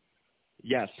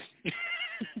 Yes.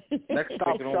 Next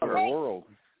stop Shutter World.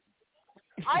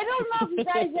 I don't know if you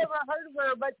guys ever heard of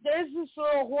her, but there's this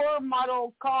little horror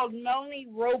model called Melanie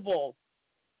Roble.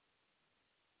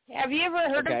 Have you ever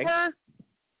heard of her?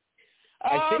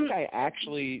 I think I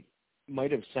actually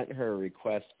might have sent her a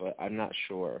request, but I'm not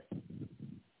sure.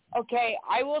 Okay,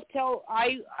 I will tell.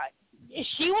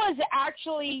 She was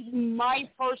actually my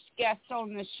first guest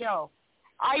on the show.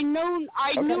 I knew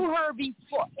her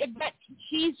before, but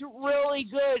she's really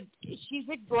good. She's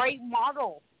a great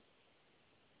model.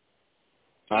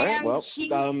 All right, and well, she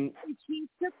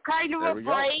took kind of a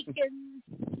break, and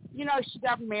she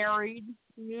got married.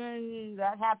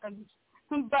 That happens,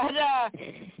 but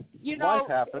life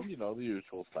happens. The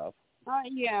usual stuff.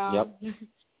 Yeah. Yep.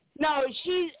 No,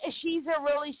 she's a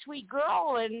really sweet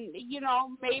girl, and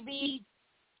maybe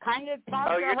kind of talk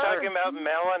to her. Oh, you're talking about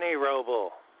Melanie Roble.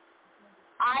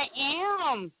 I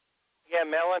am. Yeah,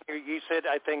 Melanie. You said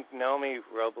I think Naomi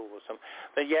Roble was some,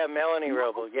 but yeah, Melanie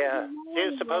Roble. Yeah, she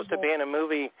was supposed to be in a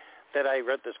movie that I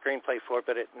wrote the screenplay for,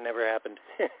 but it never happened.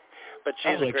 But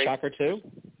she's a great. Shocker 2?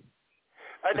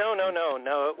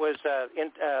 No. It was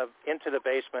Into the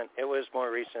Basement. It was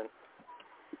more recent.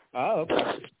 Oh,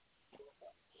 okay.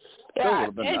 Yeah,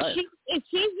 and nice.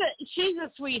 She's a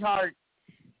sweetheart.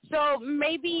 So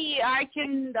maybe I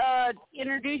can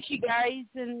introduce you guys,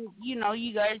 and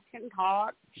you guys can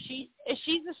talk. She's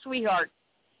a sweetheart.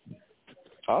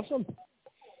 Awesome.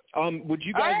 Would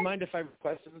you guys mind if I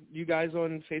requested you guys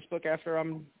on Facebook after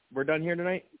we're done here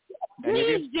tonight?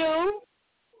 Please do.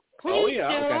 Please do.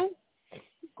 Okay.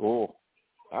 Cool.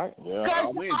 All right. Yeah.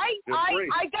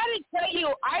 I gotta tell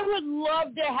you, I would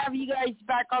love to have you guys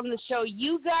back on the show.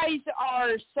 You guys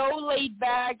are so laid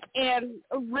back and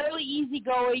really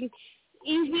easygoing,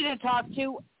 easy to talk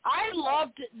to. I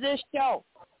loved this show.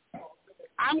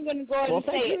 I'm gonna go ahead and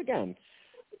say it. Well, thank you again.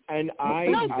 And I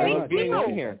love being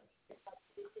on here.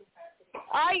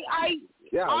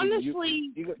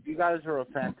 Honestly, you guys are a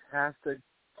fantastic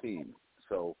team.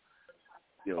 So,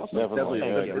 definitely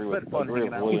it's been fun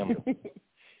hanging out with you.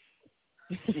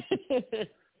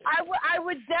 I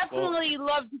would definitely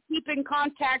love to keep in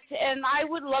contact, and I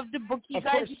would love to book you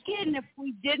guys again if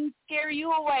we didn't scare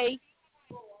you away.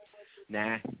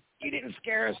 Nah, you didn't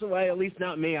scare us away. At least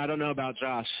not me. I don't know about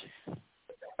Josh.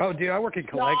 Oh, dude, I work in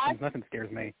collections. Nothing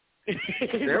scares me.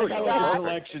 There we go.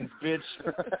 Collections, bitch.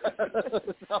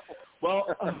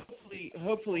 Well,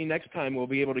 hopefully next time we'll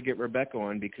be able to get Rebecca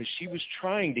on, because she was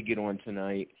trying to get on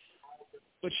tonight,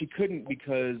 but she couldn't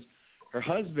because her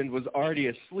husband was already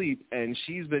asleep, and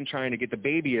she's been trying to get the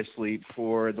baby asleep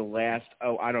for the last,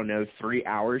 3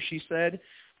 hours, she said.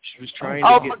 She was trying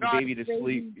to get the baby to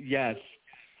sleep. Yes.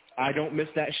 I don't miss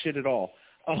that shit at all.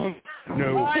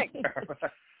 No.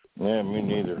 Yeah, me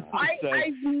neither.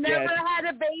 I've never had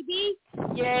a baby.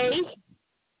 Yay.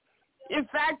 In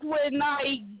fact, when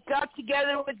I got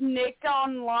together with Nick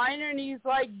online and he's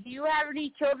like, do you have any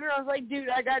children? I was like, dude,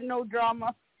 I got no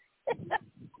drama.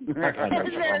 I got no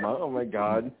drama. Oh, my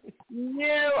God.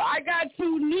 No, I got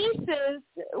 2 nieces,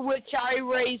 which I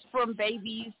raised from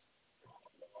babies,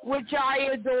 which I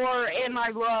adore and I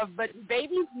love. But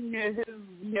babies,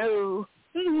 no.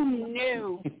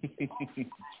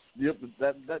 Yep,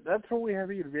 that's where we have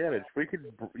the advantage. We could,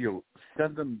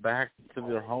 send them back to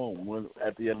their home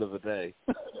at the end of the day.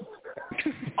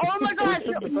 Oh my gosh!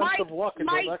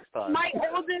 My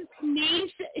oldest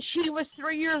niece, she was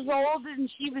 3 years old, and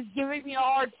she was giving me a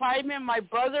hard time. And my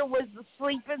brother was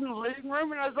asleep in the living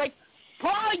room, and I was like,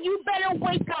 "Paul, you better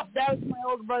wake up." That was my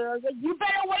older brother. I was like, "You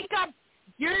better wake up.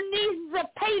 Your niece is a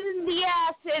pain in the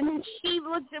And she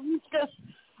looked at me and goes,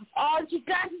 all you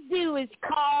got to do is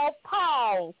call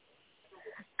Paul.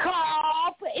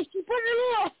 Call. And she put her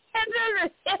little hand on her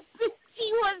hip and she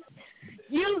was,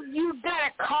 you got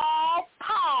to call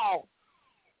Paul.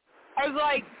 I was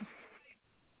like,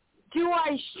 do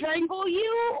I strangle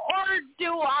you or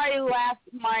do I laugh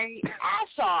my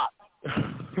ass off?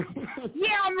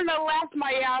 Yeah, I'm going to laugh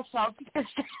my ass off because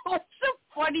that was the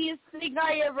funniest thing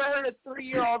I ever heard a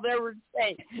 3-year-old ever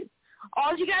say.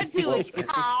 All you got to do is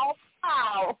pow,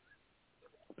 pow.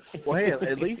 Well, hey,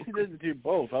 at least you didn't do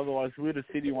both. Otherwise, we would have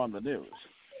seen you on the news.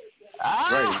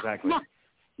 Right, exactly.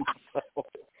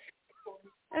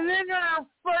 And then our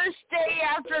first day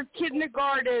after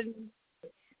kindergarten,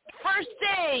 first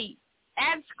day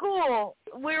at school,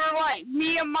 we were like,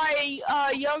 me and my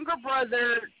younger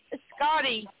brother,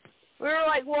 Scotty, we were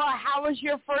like, well, how was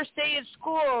your first day at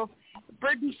school?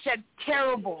 Brittany said,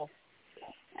 terrible.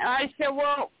 And I said,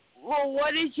 well,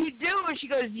 what did you do? And she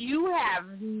goes, you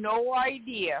have no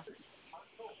idea.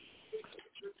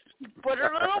 Put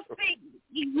her little feet.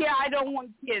 Yeah, I don't want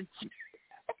kids.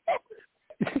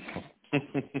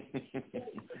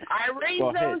 I raised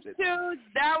those two.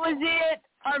 That was it.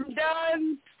 I'm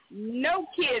done. No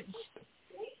kids.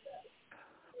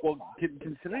 Well,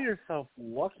 consider yourself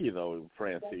lucky, though,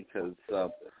 Francie, because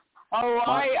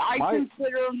I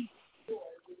consider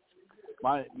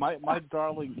my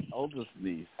darling eldest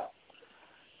niece.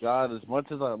 God, as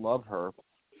much as I love her,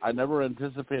 I never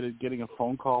anticipated getting a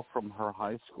phone call from her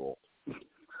high school.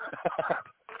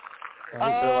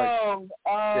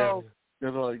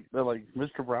 They're like,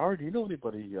 Mr. Brower, do you know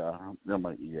anybody? I'm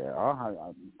like, yeah,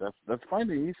 that's my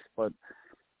niece, but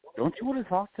don't you want to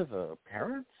talk to the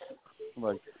parents? I'm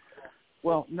like,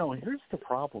 well, no, here's the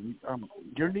problem.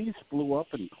 Your niece blew up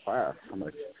in class. I'm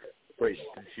like, wait,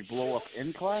 did she blow up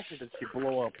in class or did she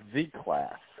blow up the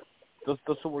class? Just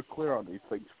so we're clear on these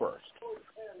things first.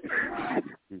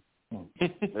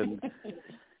 And,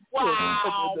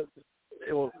 wow.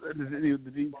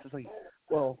 The dean's just like,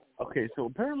 well, okay, so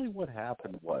apparently what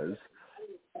happened was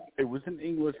it was an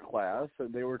English class,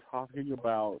 and they were talking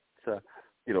about,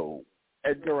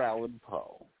 Edgar Allan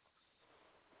Poe.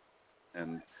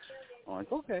 And I'm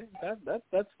like, okay,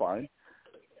 that's fine.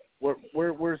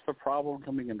 Where's the problem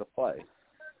coming into play?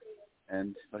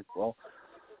 And she's like, well,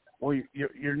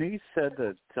 your niece said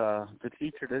that the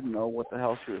teacher didn't know what the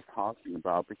hell she was talking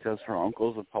about because her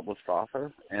uncle's a published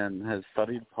author and has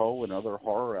studied Poe and other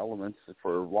horror elements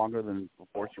for longer than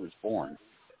before she was born.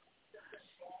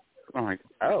 I'm like,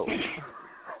 oh.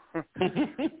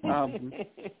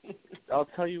 I'll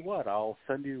tell you what, I'll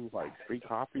send you like 3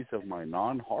 copies of my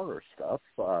non-horror stuff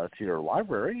to your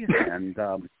library, and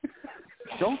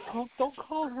don't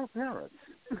call her parents.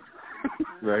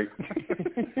 Right.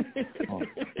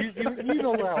 you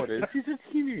know how it is. She's a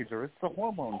teenager. It's the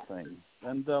hormone thing.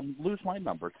 And lose my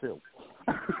number, too.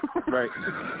 Right.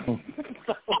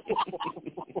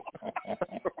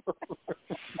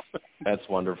 That's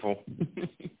wonderful.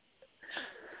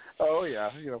 Oh, yeah.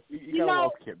 You gotta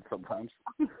love kids sometimes.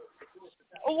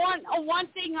 One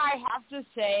thing I have to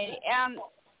say, and,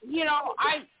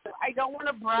 I don't want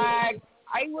to brag,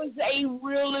 I was a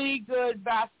really good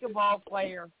basketball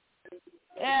player.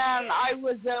 And I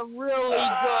was a really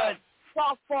good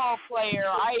softball player.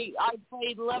 I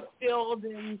played left field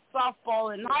and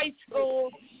softball in high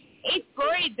school. 8th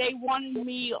grade, they wanted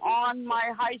me on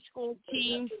my high school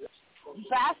team.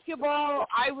 Basketball,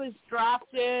 I was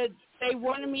drafted. They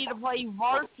wanted me to play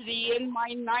varsity in my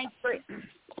 9th grade.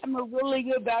 I'm a really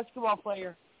good basketball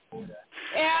player.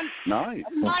 And nice.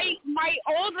 my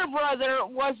older brother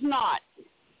was not.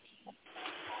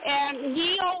 And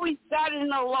he always got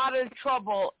in a lot of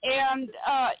trouble. And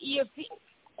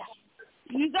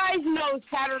you guys know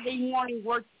Saturday morning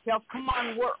work to tell. Come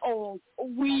on, we're old.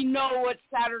 We know what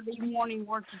Saturday morning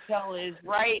work to tell is,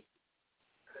 right?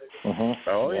 Uh-huh.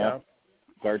 Oh, yeah.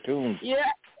 Cartoons.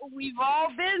 Yeah, we've all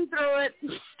been through it.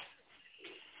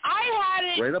 I had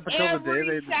it right up until every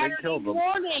the day they killed them.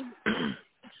 Morning.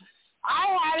 I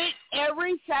had it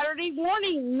every Saturday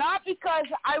morning, not because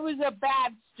I was a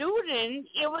bad student.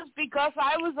 It was because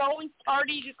I was always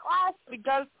tardy to class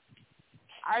because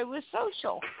I was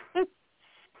social.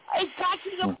 It got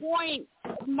to the point,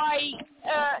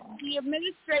 the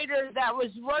administrator that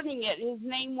was running it, his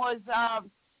name was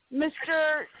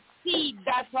Mr. C,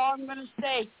 that's all I'm going to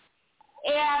say.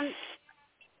 And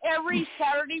every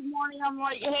Saturday morning I'm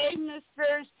like, hey,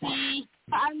 Mr. C,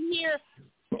 I'm here.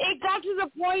 It got to the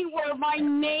point where my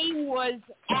name was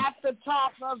at the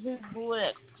top of his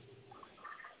list.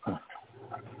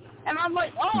 And I'm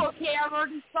like, oh, okay, I've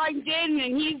already signed in.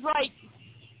 And he's like,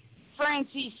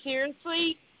 Francie,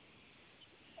 seriously?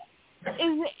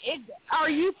 Are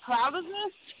you proud of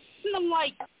this? And I'm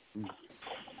like,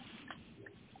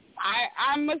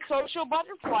 I'm a social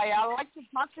butterfly. I like to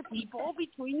talk to people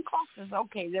between classes.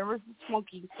 Okay, there was the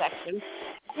smoking section.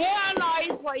 And I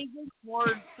played with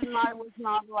sports, and I was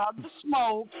not allowed to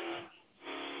smoke.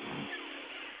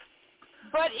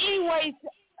 But anyways,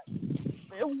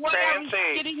 what I was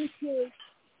getting to...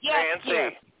 Yes.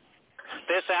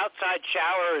 This outside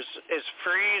shower is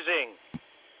freezing.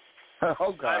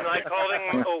 Oh, God. I'm like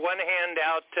holding one hand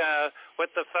out with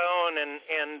the phone,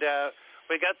 and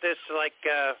we got this like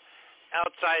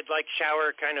outside like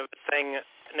shower kind of thing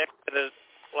next to the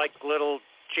like little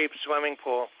cheap swimming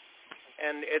pool,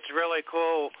 and it's really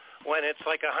cool when it's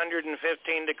like 115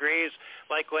 degrees,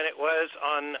 like when it was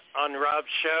on Rob's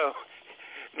show,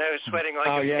 and I was sweating like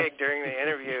a pig during the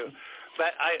interview.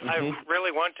 But I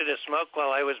really wanted to smoke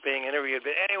while I was being interviewed.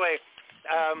 But anyway,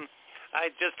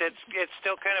 it's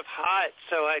still kind of hot,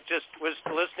 so I just was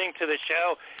listening to the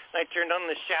show, and I turned on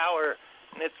the shower,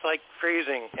 and it's like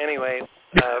freezing. Anyway,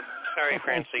 sorry,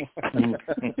 Francie.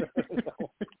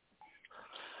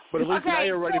 But at least now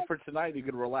you're ready for tonight. You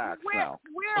can relax now.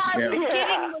 Where I was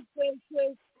getting with this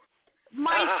is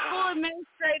my school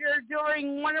administrator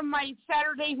during one of my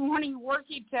Saturday morning work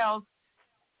details,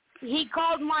 he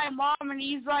called my mom, and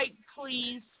he's like,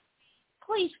 please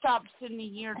stop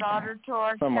sending your daughter to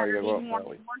our Saturday morning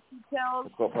work details.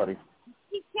 Let's go, buddy.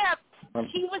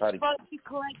 She was supposed to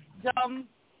collect gum.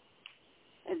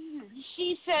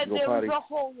 She said there was a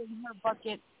hole in her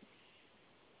bucket.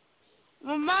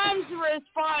 My mom's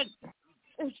response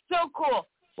is so cool.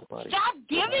 Stop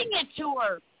giving it to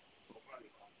her.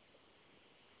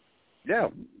 Yeah,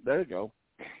 there you go.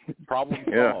 Problem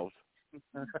solved.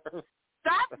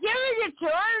 Stop giving it to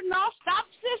her. No, stop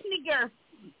sissing her.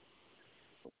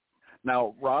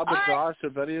 Now, Rob and Josh,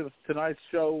 if any of tonight's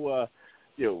show,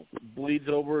 bleeds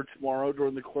over tomorrow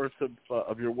during the course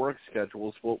of your work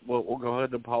schedules, we'll go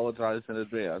ahead and apologize in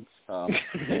advance.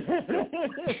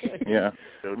 Yeah.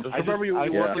 Just remember you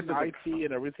work in IT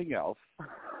and everything else.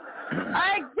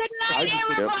 Good night,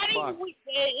 everybody.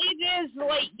 It is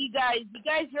late, you guys. You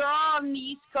guys are all on the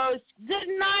East Coast. Good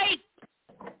night.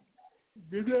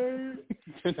 Good night.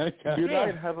 Good night, guys. Good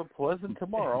night. Have a pleasant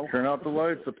tomorrow. Turn out the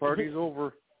lights. The party's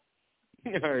over.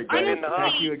 All right, guys.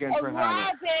 Thank you again for having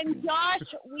us. Rob and Josh,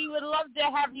 we would love to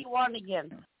have you on again.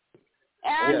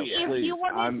 And if you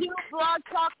want to do Blog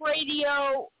Talk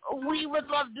Radio, we would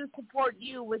love to support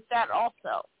you with that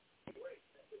also.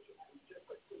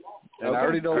 And I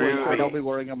already know what I'll be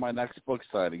wearing on my next book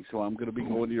signing, so I'm going to be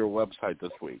going to your website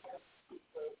this week.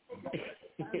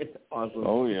 Awesome.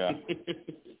 Oh, yeah.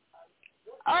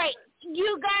 All right,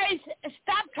 you guys,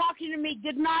 stop talking to me.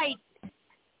 Good night.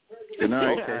 Good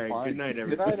night. Okay, fine. Good night,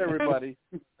 everybody. Good night, everybody.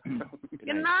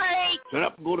 Good night. Get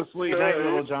up and go to sleep. Good night,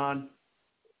 little John.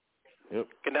 Yep.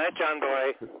 Good night, John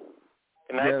Boy.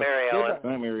 Good night, Mary Ellen. Good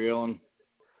night, Mary Ellen.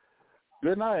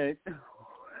 Good night.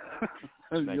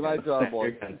 Good night, John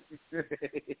Boy.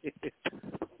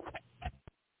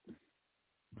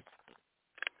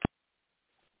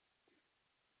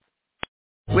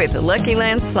 With the Lucky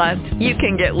Land Slots, you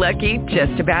can get lucky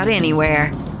just about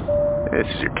anywhere. This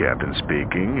is your captain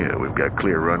speaking. We've got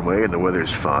clear runway and the weather's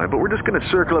fine, but we're just going to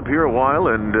circle up here a while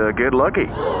and get lucky.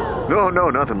 No,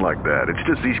 nothing like that. It's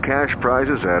just these cash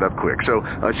prizes add up quick. So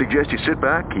I suggest you sit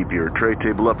back, keep your tray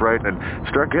table upright, and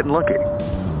start getting lucky.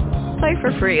 Play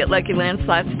for free at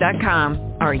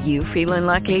LuckyLandSlots.com. Are you feeling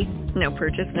lucky? No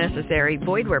purchase necessary.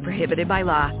 Void where prohibited by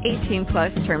law.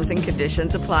 18+ terms and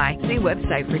conditions apply. See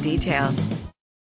website for details.